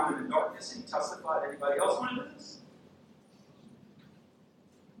 God bound them in darkness, and he testified. Anybody else want to do this?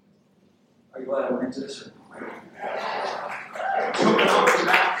 Are you glad I went into this?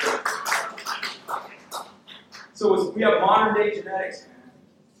 So we have modern day genetics, man.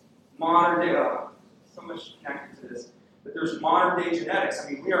 Modern day, so much connected to this. But there's modern day genetics.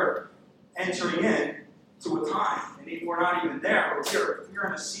 I mean, we are entering in to a time, and we're not even there, but we're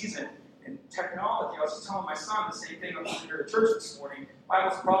in a season in technology. I was just telling my son the same thing. I was here at church this morning. The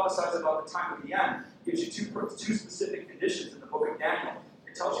Bible prophesies about the time of the end. It gives you two specific conditions in the book of Daniel.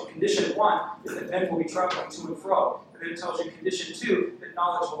 It tells you condition 1 is that men will be traveling to and fro. And then it tells you condition 2 that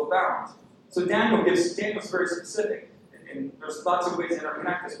knowledge will abound. So Daniel's very specific. And there's lots of ways to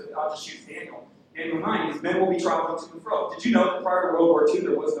interconnect this, but I'll just use Daniel. Daniel 9 is men will be traveling to and fro. Did you know that prior to World War II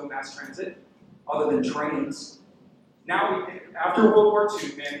there was no mass transit other than trains? Now, after World War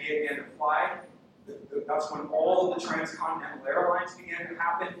II, man began to fly. That's when all of the transcontinental airlines began to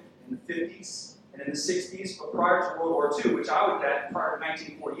happen in the 50s and in the 60s. But prior to World War II, which I would bet prior to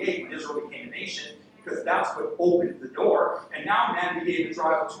 1948 when Israel became a nation, because that's what opened the door. And now man began to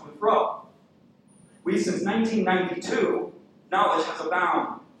travel to and fro. Since 1992, knowledge has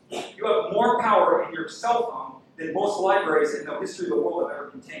abounded. You have more power in your cell phone than most libraries in the history of the world have ever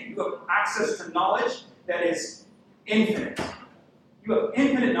contained. You have access to knowledge that is infinite. You have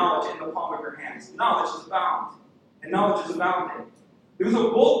infinite knowledge in the palm of your hands. Knowledge is abound, and knowledge is abounding. There's a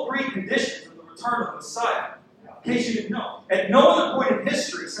bold precondition for the return of the Messiah. In case you didn't know, at no other point in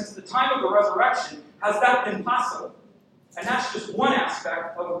history since the time of the resurrection has that been possible. And that's just one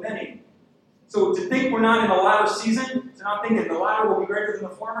aspect of many. So to think we're not in the latter season, to not think that the latter will be greater than the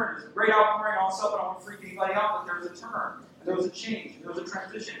former, there's a great outpouring, all stuff, I don't want to freak anybody out, but there's a turn, and there's a change, and there's a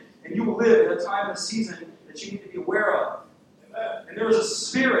transition, and you will live in a time and a season that you need to be aware of. And there is a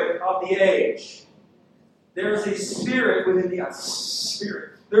spirit of the age. There is a spirit within the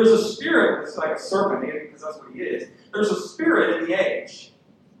spirit. There's a spirit that's like a serpent, because that's what he is. There's a spirit in the age.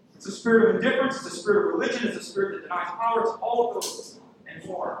 It's a spirit of indifference, it's a spirit of religion, it's a spirit that denies power, it's all of those and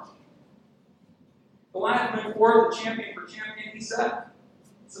more. Goliath went forth, the champion for champion, he said.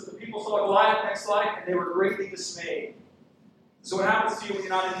 So the people saw Goliath, next slide, and they were greatly dismayed. So what happens to you when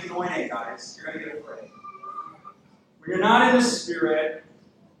you're not in the anointing, guys? You're going to get afraid. When you're not in the Spirit,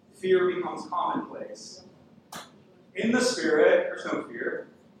 fear becomes commonplace. In the Spirit, there's no fear.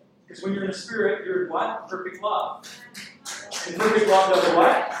 Because when you're in the Spirit, you're in what? Perfect love. And perfect love does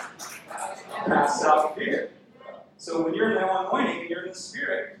what? casts out fear. So when you're in that anointing and you're in the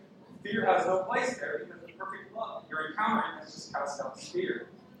Spirit, fear has no place there because of perfect love. You're encountering has just cast out fear.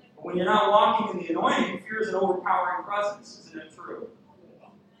 But when you're not walking in the anointing, fear is an overpowering presence. Isn't it true?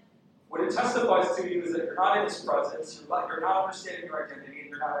 What it testifies to you is that you're not in His presence, you're not understanding your identity, and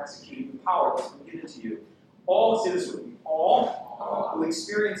you're not executing the power that's been given to you. All, say this with me, all will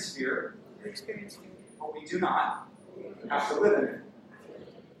experience fear, but we do not have to live in it.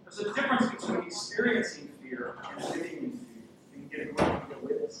 There's a difference between experiencing fear and living in fear. You can get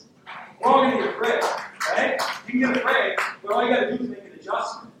with this. We're all going to get afraid, right? You can get afraid, but all you got to do is make an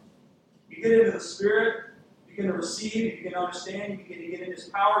adjustment. You get into the Spirit, you begin to receive, you begin to understand, you begin to get in His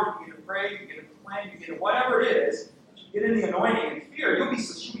power, you begin to pray, you begin to plan, you begin to whatever it is, you get in the anointing and fear, you'll be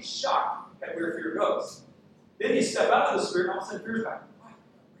shocked at where fear goes. Then you step out of the Spirit, and all of a sudden fear's back.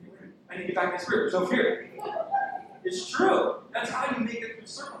 I need to get back in the Spirit. There's no fear. It's true. That's how you make it through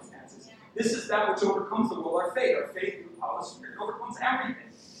circumstances. This is that which overcomes the world, our faith. Our faith through the power of the Spirit overcomes everything.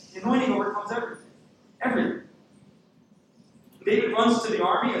 The anointing overcomes everything. Everything. David runs to the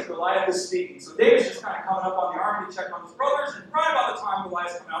army as Goliath is speaking. So David's just kind of coming up on the army to check on his brothers, and right about the time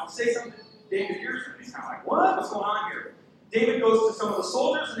Goliath's coming out to say something, David hears him. He's kind of like, what? What's going on here? David goes to some of the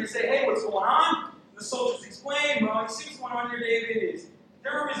soldiers, and they say, hey, what's going on? And the soldiers explain, well, you see what's going on here, David? Is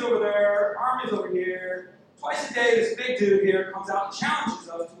their army's over there, our army's over here. Twice a day, this big dude here comes out and challenges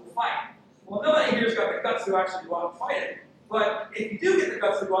us to a fight. Well, nobody here's got the guts to actually go out and fight it. But if you do get the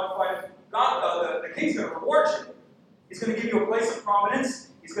guts to go out and fight it, God, the king's going to reward you. He's going to give you a place of prominence.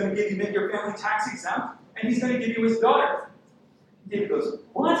 He's going to give you make your family tax exempt, and he's going to give you his daughter. David goes,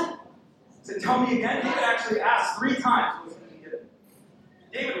 what? He said, tell me again. David actually asked 3 times what was going to be given.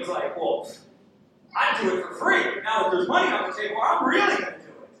 David was like, well, I'd do it for free. But now that there's money on the table, I'm really going to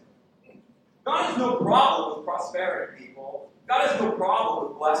do it. God has no problem with prosperity, people. God has no problem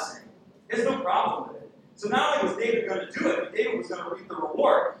with blessing. He has no problem with it. So not only was David going to do it, but David was going to reap the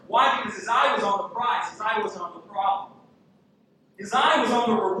reward. Why? Because his eye was on the prize. His eye wasn't on the problem. His eye was on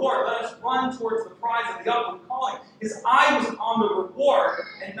the reward. Let us run towards the prize of the upward calling. His eye was on the reward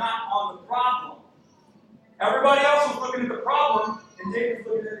and not on the problem. Everybody else was looking at the problem, and David was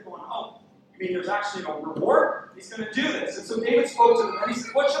looking at it going, oh, you mean there's actually no reward? He's going to do this. And so David spoke to them, and he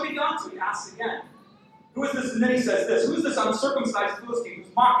said, what shall be done? So he asks again, who is this? And then he says this, who is this uncircumcised Philistine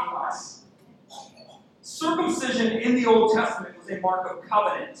who's mocking us? Circumcision in the Old Testament was a mark of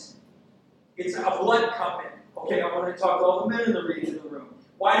covenant. It's a blood covenant. Okay, I want to talk to all the men in the room.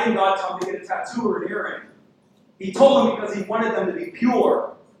 Why didn't God tell them to get a tattoo or an earring? He told them because he wanted them to be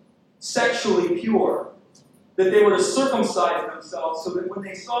pure, sexually pure. That they were to circumcise themselves so that when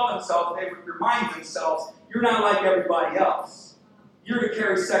they saw themselves, they would remind themselves, you're not like everybody else. You're to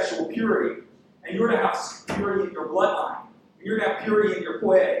carry sexual purity. And you're to have purity in your bloodline. You're to have purity in your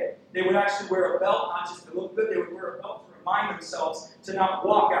poe. They would actually wear a belt, not just to look good, they would wear a belt to remind themselves to not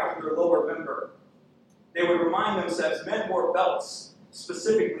walk after their lower member. They would remind themselves, men wore belts.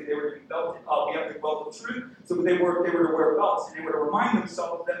 Specifically, they were to be belted up. We have the belt of truth, so they were to wear belts. And they were to remind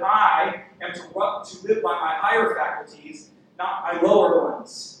themselves that I am to live by my higher faculties, not my lower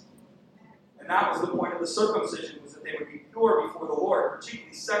ones. And that was the point of the circumcision, was that they would be pure before the Lord,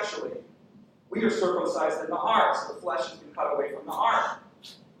 particularly sexually. We are circumcised in the heart, so the flesh has been cut away from the heart.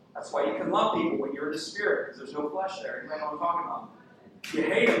 That's why you can love people when you're in the Spirit, because there's no flesh there. You know what I'm talking about? You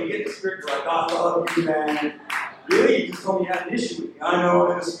hate them, you get in the Spirit, you're like, God, I love you, man. Really? You just told me you had an issue with me. I know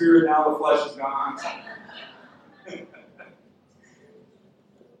I'm in the Spirit now, the flesh is gone.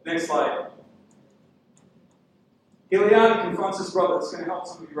 Next slide. Gilead confronts his brother. It's going to help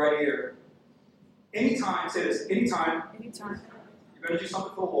some of you right here. Anytime, say this, anytime you're going to do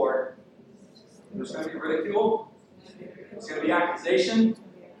something for the Lord, there's going to be ridicule, there's going to be accusation,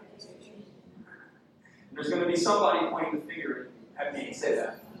 and there's going to be somebody pointing the finger at me and say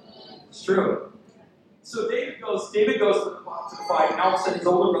that. It's true. So David goes to the fight, and all of a sudden his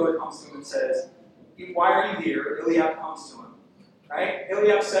older brother comes to him and says, why are you here? Eliab comes to him. Right?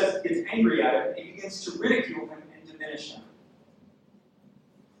 Eliab gets angry at him, and he begins to ridicule him and diminish him.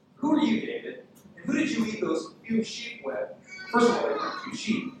 Who are you, David? And who did you eat those few sheep with? First of all, they weren't few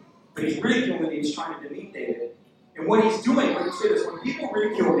sheep. But he's ridiculing me, he's trying to demean David. And what he's doing, when you say this, when people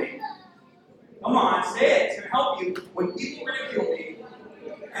ridicule me, come on, say it, it's going to help you. When people ridicule me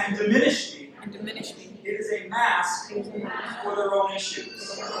and diminish me, it is a mask for their own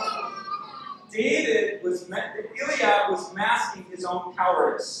issues. Eliab was masking his own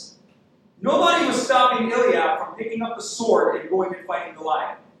cowardice. Nobody was stopping Eliab from picking up the sword and going and fighting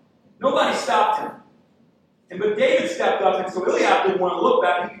Goliath. Nobody stopped him. But David stepped up, and so Eliab didn't want to look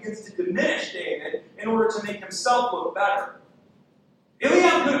bad. He begins to diminish David in order to make himself look better.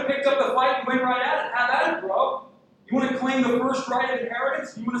 Eliab could have picked up the fight and went right at it. Have at it, bro. You want to claim the first right of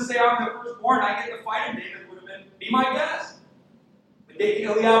inheritance? You want to say I'm the firstborn, I get the fight, and David would have be my guest. But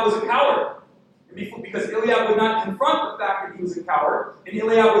Eliab was a coward. Because Eliab would not confront the fact that he was a coward, and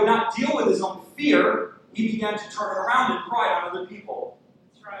Eliab would not deal with his own fear, he began to turn it around and pride on other people.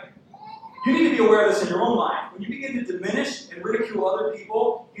 That's right. You need to be aware of this in your own life. When you begin to diminish and ridicule other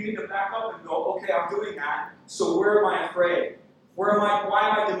people, you need to back up and go, okay, I'm doing that, so where am I afraid? Why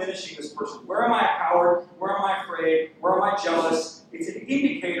am I diminishing this person? Where am I a coward? Where am I afraid? Where am I jealous? It's an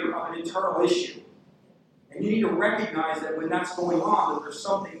indicator of an internal issue. And you need to recognize that when that's going on, that there's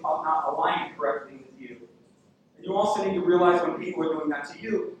something not aligned correctly with you. And you also need to realize when people are doing that to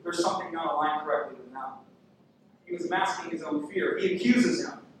you, there's something not aligned correctly with them. He was masking his own fear. He accuses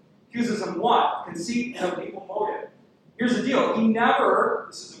him. Accuses him what? Conceit and of evil motive. Here's the deal.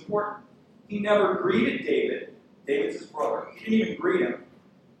 This is important, he never greeted David. David's his brother. He didn't even greet him.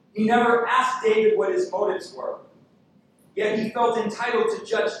 He never asked David what his motives were. Yet he felt entitled to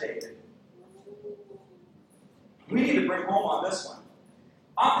judge David. We need to bring home on this one.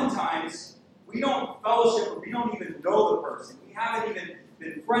 Oftentimes, we don't fellowship or we don't even know the person. We haven't even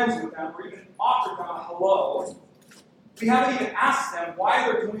been friends with them or even offered them a hello. We haven't even asked them why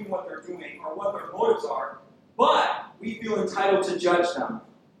they're doing what they're doing or what their motives are, but we feel entitled to judge them.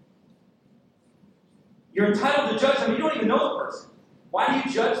 You're entitled to judge them. You don't even know the person. Why do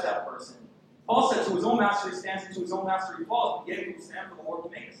you judge that person? Paul said to his own master he stands, and to his own master he falls, but yet he will stand for the Lord to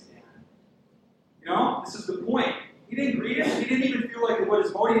make a stand. This is the point. He didn't greet him. He didn't even feel like what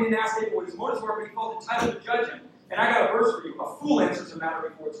his motive. He didn't ask David what his motives were, but he felt entitled to judge him. And I got a verse for you. A fool answers a matter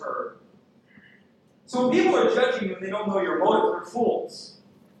before it's heard. So when people are judging you and they don't know your motive, they're fools.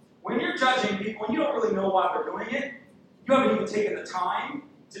 When you're judging people and you don't really know why they're doing it, you haven't even taken the time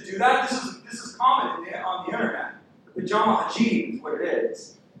to do that. This is common on the internet. The pajama hajid is what it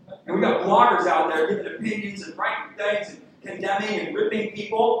is. And we got bloggers out there giving opinions and writing things and condemning and ripping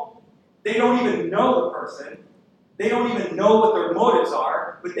people. They don't even know the person. They don't even know what their motives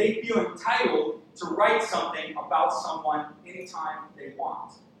are, but they feel entitled to write something about someone anytime they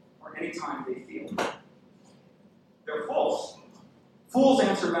want or anytime they feel. They're fools. Fools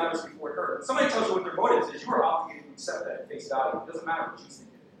answer matters before it heard. When somebody tells you what their motives is, you are obligated to accept that at face value. It doesn't matter what you think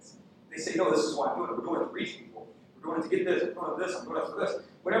it is. They say, no, this is why I'm doing it. We're doing it to reach people. We're doing it to get this. We're doing this. I'm doing it for this.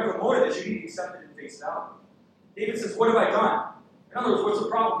 Whatever the motive is, you need to accept it at face value. David says, what have I done? In other words, what's the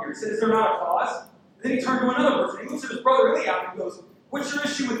problem here? He said, is there not a cause? And then he turned to another person. He looks at his brother Eliab and goes, what's your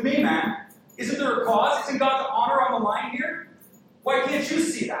issue with me, man? Isn't there a cause? Isn't God's honor on the line here? Why can't you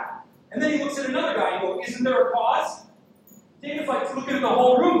see that? And then he looks at another guy and goes, isn't there a cause? David's like looking at the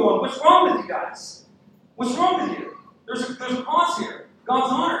whole room going, what's wrong with you guys? What's wrong with you? There's a cause here.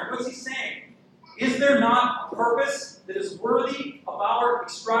 God's honor. What's he saying? Is there not a purpose that is worthy of our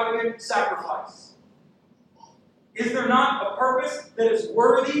extravagant sacrifice? Is there not a purpose that is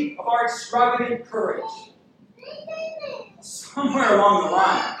worthy of our extravagant courage? Somewhere along the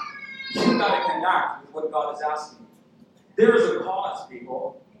line, you've got to connect with what God is asking. There is a cause,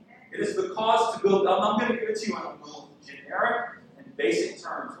 people. It is the cause to build. I'm going to give it to you in a generic and basic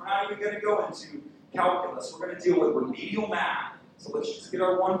terms. We're not even going to go into calculus. We're going to deal with remedial math. So let's just get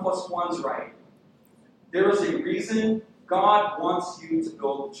our 1 + 1s right. There is a reason God wants you to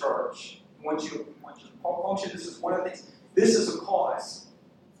build a church. He wants you to function. This is one of the things. This is a cause.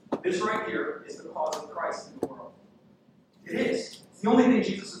 This right here is the cause of Christ in the world. It is. It's the only thing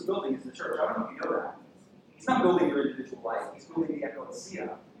Jesus is building is the church. I don't know if you know that. He's not building your individual life. He's building the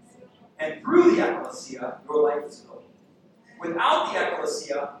ecclesia. And through the ecclesia, your life is built. Without the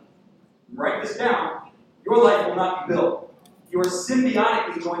ecclesia, write this down, your life will not be built. You are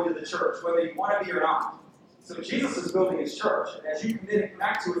symbiotically joined to the church, whether you want to be or not. So Jesus is building his church, and as you commit and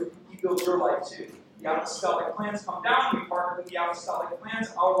connect to it, he builds your life too. The apostolic plans come down, we partner with the apostolic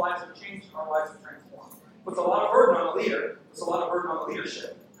plans, our lives are changed, our lives are transformed. Puts a lot of burden on the leader, puts a lot of burden on the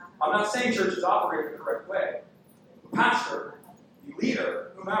leadership. I'm not saying churches operate the correct way. The pastor, the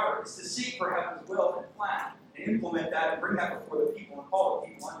leader, whomever, is to seek for heaven's will and plan, and implement that and bring that before the people and call the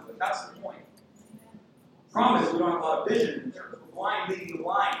people into it. That's the point. The problem is we don't have a lot of vision in church. We're blind leading the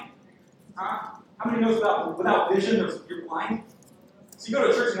blind. Huh? How many knows about without vision, you're blind? So you go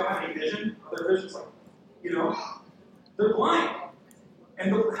to a church and you don't have any vision. Their vision's like, they're blind.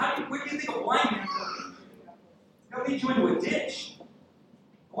 And where do you think a blind man is going to lead you? They'll lead you into a ditch.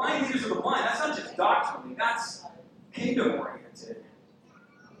 Blind leaders are the blind. That's not just doctrinally. That's kingdom-oriented.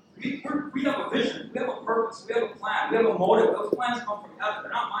 We have a vision. We have a purpose. We have a plan. We have a motive. Those plans come from heaven.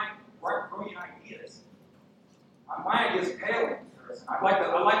 They're not my brilliant ideas. My ideas pale in comparison. I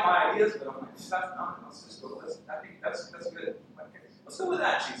like my ideas, but I'm like, that's nothing. Let's just go with this. I think that's good. Let's go with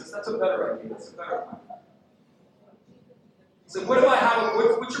that, Jesus. That's a better idea. That's a better plan. He said, what if I have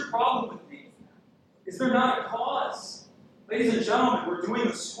what's your problem with me? Is there not a cause? Ladies and gentlemen, we're doing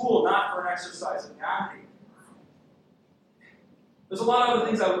a school not for an exercise of vanity. There's a lot of other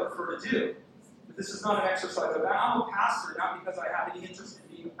things I would prefer to do. But this is not an exercise of vanity. I'm a pastor not because I have any interest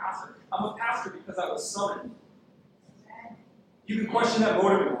in being a pastor. I'm a pastor because I was summoned. You can question that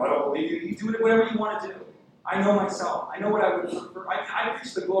motive. I don't believe you. You do it whatever you want to do. I know myself. I know what I would prefer. I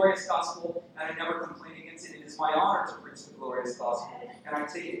preach the glorious gospel, and I never complain against it. It is my honor to preach the glorious gospel, and I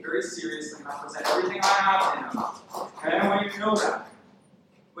take it very seriously, and I present everything I have in them. And I want you to know that.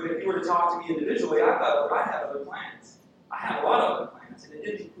 But if you were to talk to me individually, I had other plans. I had a lot of other plans, and it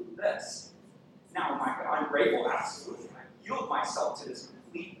didn't include this. Now, I'm grateful, absolutely. I yield myself to this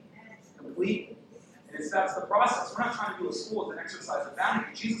completely. And that's the process. We're not trying to do a school as an exercise of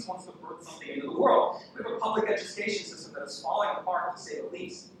vanity. Jesus wants to bring something into the world. We have a public education system that is falling apart, to say the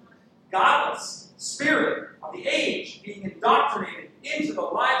least. Godless spirit of the age being indoctrinated into the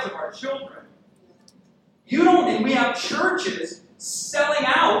lives of our children. And we have churches selling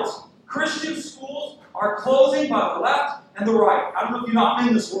out. Christian schools are closing by the left and the right. I don't know if you know, I'm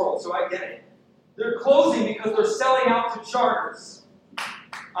in this world, so I get it. They're closing because they're selling out to charters.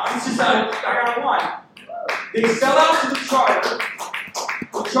 I got one. They sell out to the charter.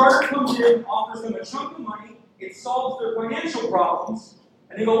 The charter comes in, offers them a chunk of money. It solves their financial problems.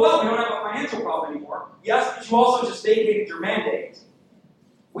 And they go, well, we don't have a financial problem anymore. Yes, but you also just vacated your mandate.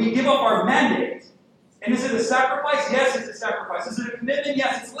 We give up our mandate. And is it a sacrifice? Yes, it's a sacrifice. Is it a commitment?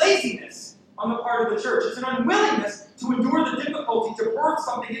 Yes, it's laziness on the part of the church. It's an unwillingness to endure the difficulty to birth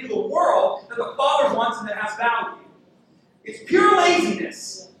something into the world that the Father wants and that has value. It's pure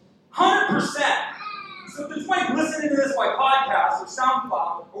laziness. 100%. So if there's somebody listening to this by podcast or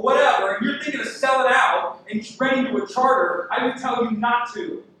SoundCloud or whatever, and you're thinking to sell it out and spread into a charter, I would tell you not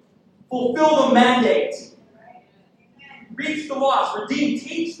to. Fulfill the mandate. Reach the lost. Redeem.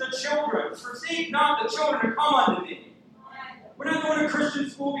 Teach the children. Forsake not the children to come unto me. We're not going to Christian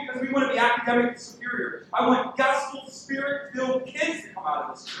school because we want to be academically superior. I want gospel spirit-filled kids to come out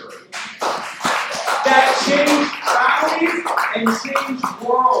of this church. That change families and change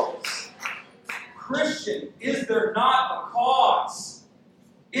worlds. Christian, is there not a cause?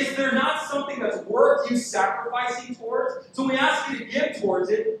 Is there not something that's worth you sacrificing towards? So when we ask you to give towards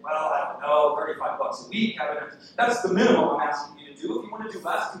it, well, I don't know, $35 a week. That's the minimum I'm asking you to do. If you want to do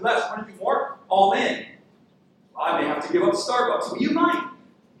less, do less. If you want to do more, all in. Well, I may have to give up Starbucks. Well, you might.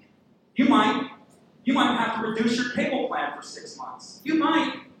 You might have to reduce your cable plan for 6 months. You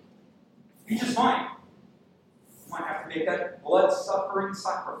might. You just might. You might have to make that blood-suffering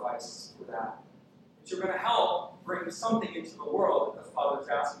sacrifice for that. But you're going to help bring something into the world that the Father's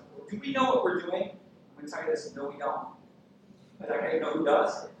asking for. Do we know what we're doing? I'm going to tell you this, no we don't. But I know who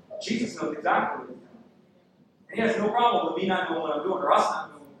does. Jesus knows exactly what he's doing. And he has no problem with me not knowing what I'm doing or us not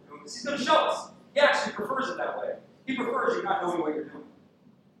knowing what we're doing, because he's going to show us. He actually prefers it that way. He prefers you not knowing what you're doing.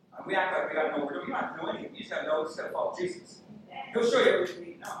 We act like we got to know what we're doing. You don't have to know anything. You just got to know, you just got to follow Jesus. He'll show you everything you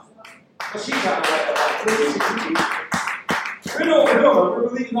need to know. But she's got to write that. We know what we're doing, but we're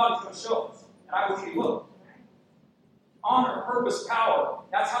believing God is going to show us. And I believe he will. Honor, purpose, power.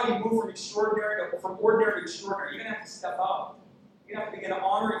 That's how you move from ordinary to extraordinary. You're going to have to step up. You're going to have to begin to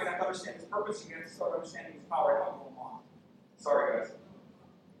honor. You're going to have to understand his purpose. You're going to have to start understanding his power. I don't go on. Sorry, guys.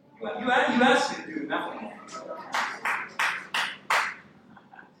 You asked me to do nothing.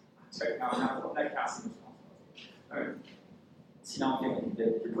 Check now. I'm not casting responsibility. All right. See, now I'm feeling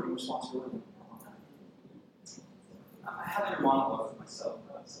you're putting responsibility. I'm having a monologue with myself.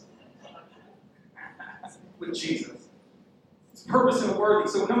 With Jesus. It's purpose and worthy.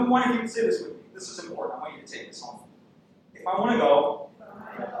 So number one, if you can say this with me, this is important. I want you to take this home. If I want to go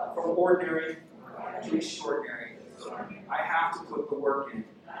from ordinary to extraordinary, I have to put the work in.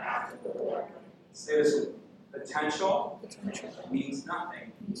 Say this with me. Potential means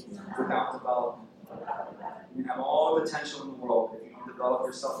nothing without development. You can have all the potential in the world, but if you don't develop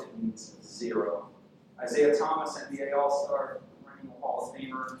yourself, it means zero. Isaiah Thomas, NBA All-Star, running a Hall of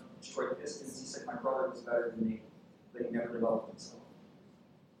Famer, Detroit Pistons, he said, my brother was better than me, but he never developed himself.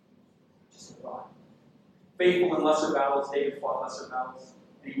 Just a thought. Faithful in lesser battles, David fought lesser battles,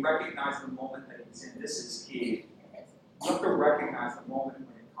 and he recognized the moment that he was in. This is key. You have to recognize the moment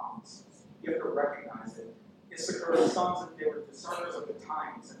when it comes. You have to recognize it. Issachar's sons, that they were discerners of the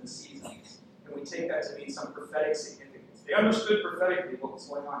times and the seasons. And we take that to mean some prophetic significance. They understood prophetically what was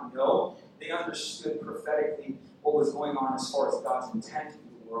going on. No, they understood prophetically what was going on as far as God's intent in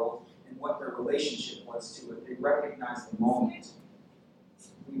the world and what their relationship was to it. They recognized the moment.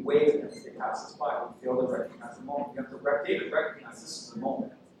 We wave at as they pass us by. We fail to recognize the moment. You have to David recognize this is the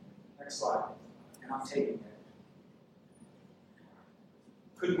moment. Next slide. And I'm taking it.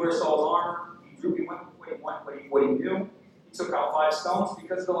 Couldn't wear Saul's armor. He went with what he knew. He took out 5 stones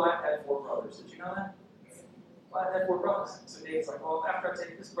because Goliath had 4 brothers. Did you know that? Goliath had 4 brothers. So David's like, well, after I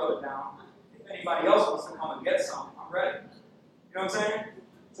take this brother down, if anybody else wants to come and get some, I'm ready. You know what I'm saying?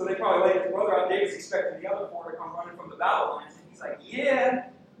 So they probably laid his brother out. David's expecting the other 4 to come running from the battle lines. And he's like, yeah.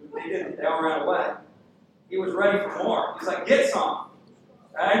 They didn't. They all ran away. He was ready for more. He's like, get some.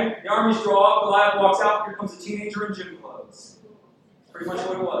 Right? The armies draw up. Goliath walks out. Here comes a teenager in gym clothes. Pretty much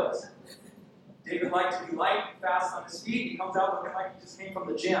what it was. David liked to be light, fast on his feet. He comes out looking like he just came from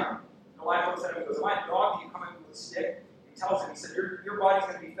the gym. Goliath looks at him and goes, am I a dog? Do you come in with a stick? He tells him, he said, your body's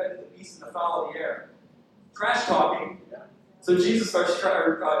going to be fed to the beasts and the fowl of the air. Trash talking. So David starts trash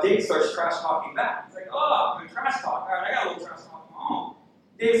talking back. He's like, oh, I'm going to trash talk. All right, I got a little trash talk of my own.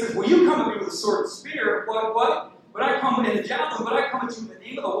 David says, well, you come at me with a sword and spear. What? But I come in a javelin, but I come at you in the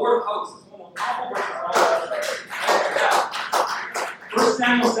name of the Lord of hosts. It's one of the powerful verses of all 1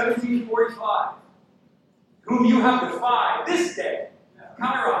 Samuel 17:45. Whom you have defied this day,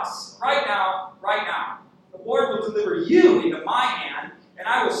 Kairos, right now. The Lord will deliver you into my hand, and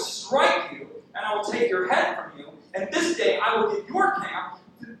I will strike you, and I will take your head from you. And this day I will give your camp,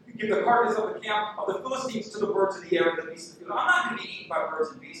 give the carcass of the camp of the Philistines to the birds of the air and the beasts of the field. I'm not going to be eaten by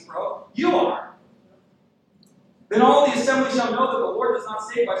birds and beasts, bro. You are. Then all the assembly shall know that the Lord does not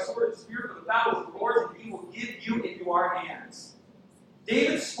save by sword and spear, for the battle is the Lord's, and he will give you into our hands.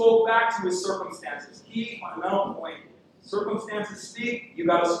 David spoke back to his circumstances. Key fundamental point. Circumstances speak, you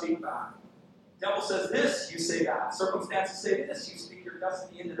got to speak back. Devil says this, you say that. Circumstances say this, you speak your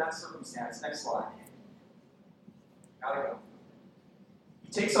destiny into that circumstance. Next slide. Gotta go. He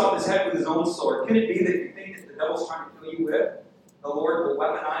takes off his head with his own sword. Can it be that you think that the devil's trying to kill you with, the Lord will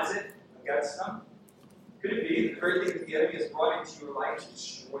weaponize it against them? Could it be that the very thing that the enemy has brought into your life to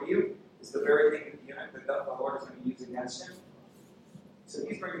destroy you is the very thing that the Lord is going to use against him? So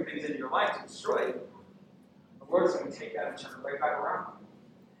he's bringing things into your life to destroy you. The Lord is going to take that and turn it right back around.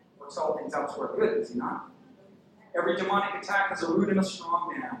 Works all things out to our good, does he not? Every demonic attack has a root in a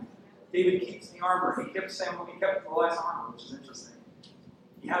strong man. David keeps the armor. He kept Goliath's armor, which is interesting.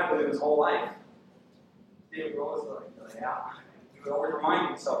 He had it with him his whole life. David would always like, yeah. He would always remind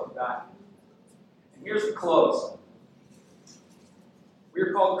himself of that. And here's the close. We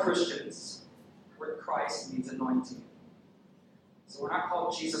are called Christians, where Christ means anointing. So we're not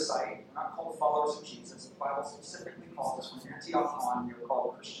called Jesusite. We're not called followers of Jesus. The Bible specifically calls us, when Antioch on, we are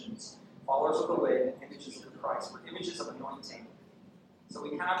called Christians. Followers of the way, and images of the Christ. We're images of anointing. So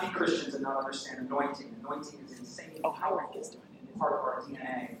we cannot be Christians and not understand anointing. Anointing is insanely powerful and part of our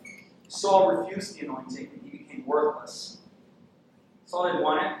DNA. Saul refused the anointing and he became worthless. Saul didn't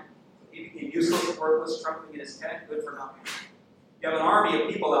want it. He became useless, worthless, trembling in his tent, good for nothing. You have an army of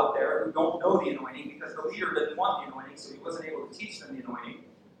people out there who don't know the anointing because the leader didn't want the anointing, so he wasn't able to teach them the anointing.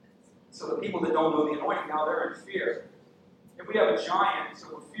 So the people that don't know the anointing, now they're in fear. If we have a giant,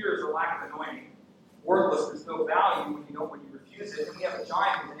 so fear is a lack of anointing. Worthless, there's no value when you refuse it. And we have a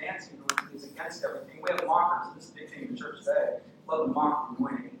giant who's an anti-anointing, who's against everything. We have mockers, and this is a big thing in the church today. Love to mock the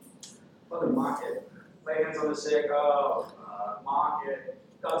anointing. Love to mock it. Lay hands on the sick, mock it.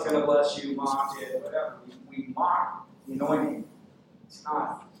 God's going to bless you, mock it, whatever. We mock the anointing. It's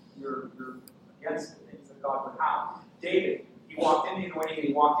not. You're against the things that God would have. David, he walked in the anointing and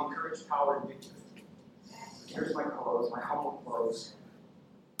he walked in courage, power, and victory. Here's my close, my humble close.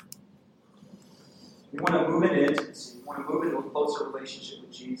 We want to move into intimacy. We want to move into a closer relationship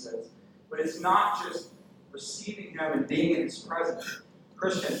with Jesus. But it's not just receiving him and being in his presence.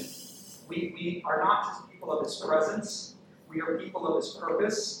 Christian, we are not just people of his presence. We are people of his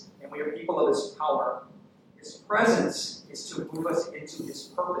purpose, and we are people of his power. His presence is to move us into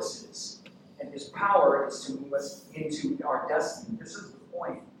his purposes, and his power is to move us into our destiny. This is the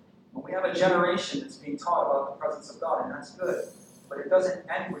point. When we have a generation that's being taught about the presence of God, and that's good, but it doesn't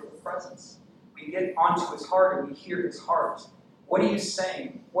end with the presence. We get onto his heart and we hear his heart. What are you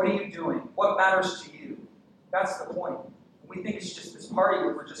saying? What are you doing? What matters to you? That's the point. We think it's just this party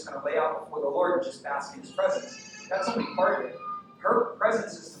where we're just going to lay out before the Lord and just bask in his presence. That's only part of it. Her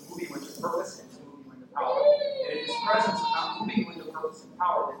presence is to move you into purpose and to move you into power. And if his presence is not moving you into purpose and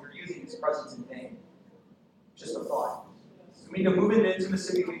power, then you're using his presence in vain. Just a thought. So we need to move into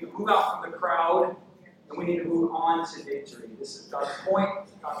intimacy. We need to move out from the crowd. And we need to move on to victory. This is God's point,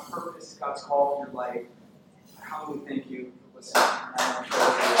 God's purpose, God's call in your life. I humbly thank you for listening.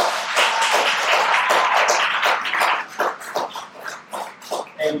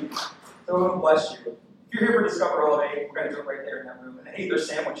 And so God bless you. If you're here for Discover Holiday, we're going to do it right there in that room. And hey, there's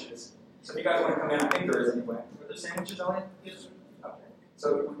sandwiches. So if you guys want to come in, I think there is anyway. Are there sandwiches on it? Yes. Okay. So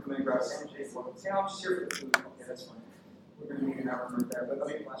if you want to come in and grab sandwiches, well, yeah, I'm just here for the food. Okay, that's fine. We're going to meet in that room right there. But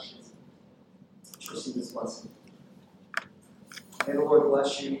let me bless you. Let's receive this blessing. May the Lord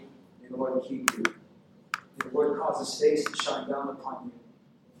bless you. May the Lord keep you. May the Lord cause his face to shine down upon you.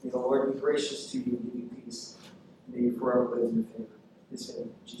 May the Lord be gracious to you and give you peace. May you forever live in your favor. His favor.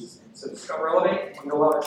 In Jesus' name. So discover, elevate, and go out.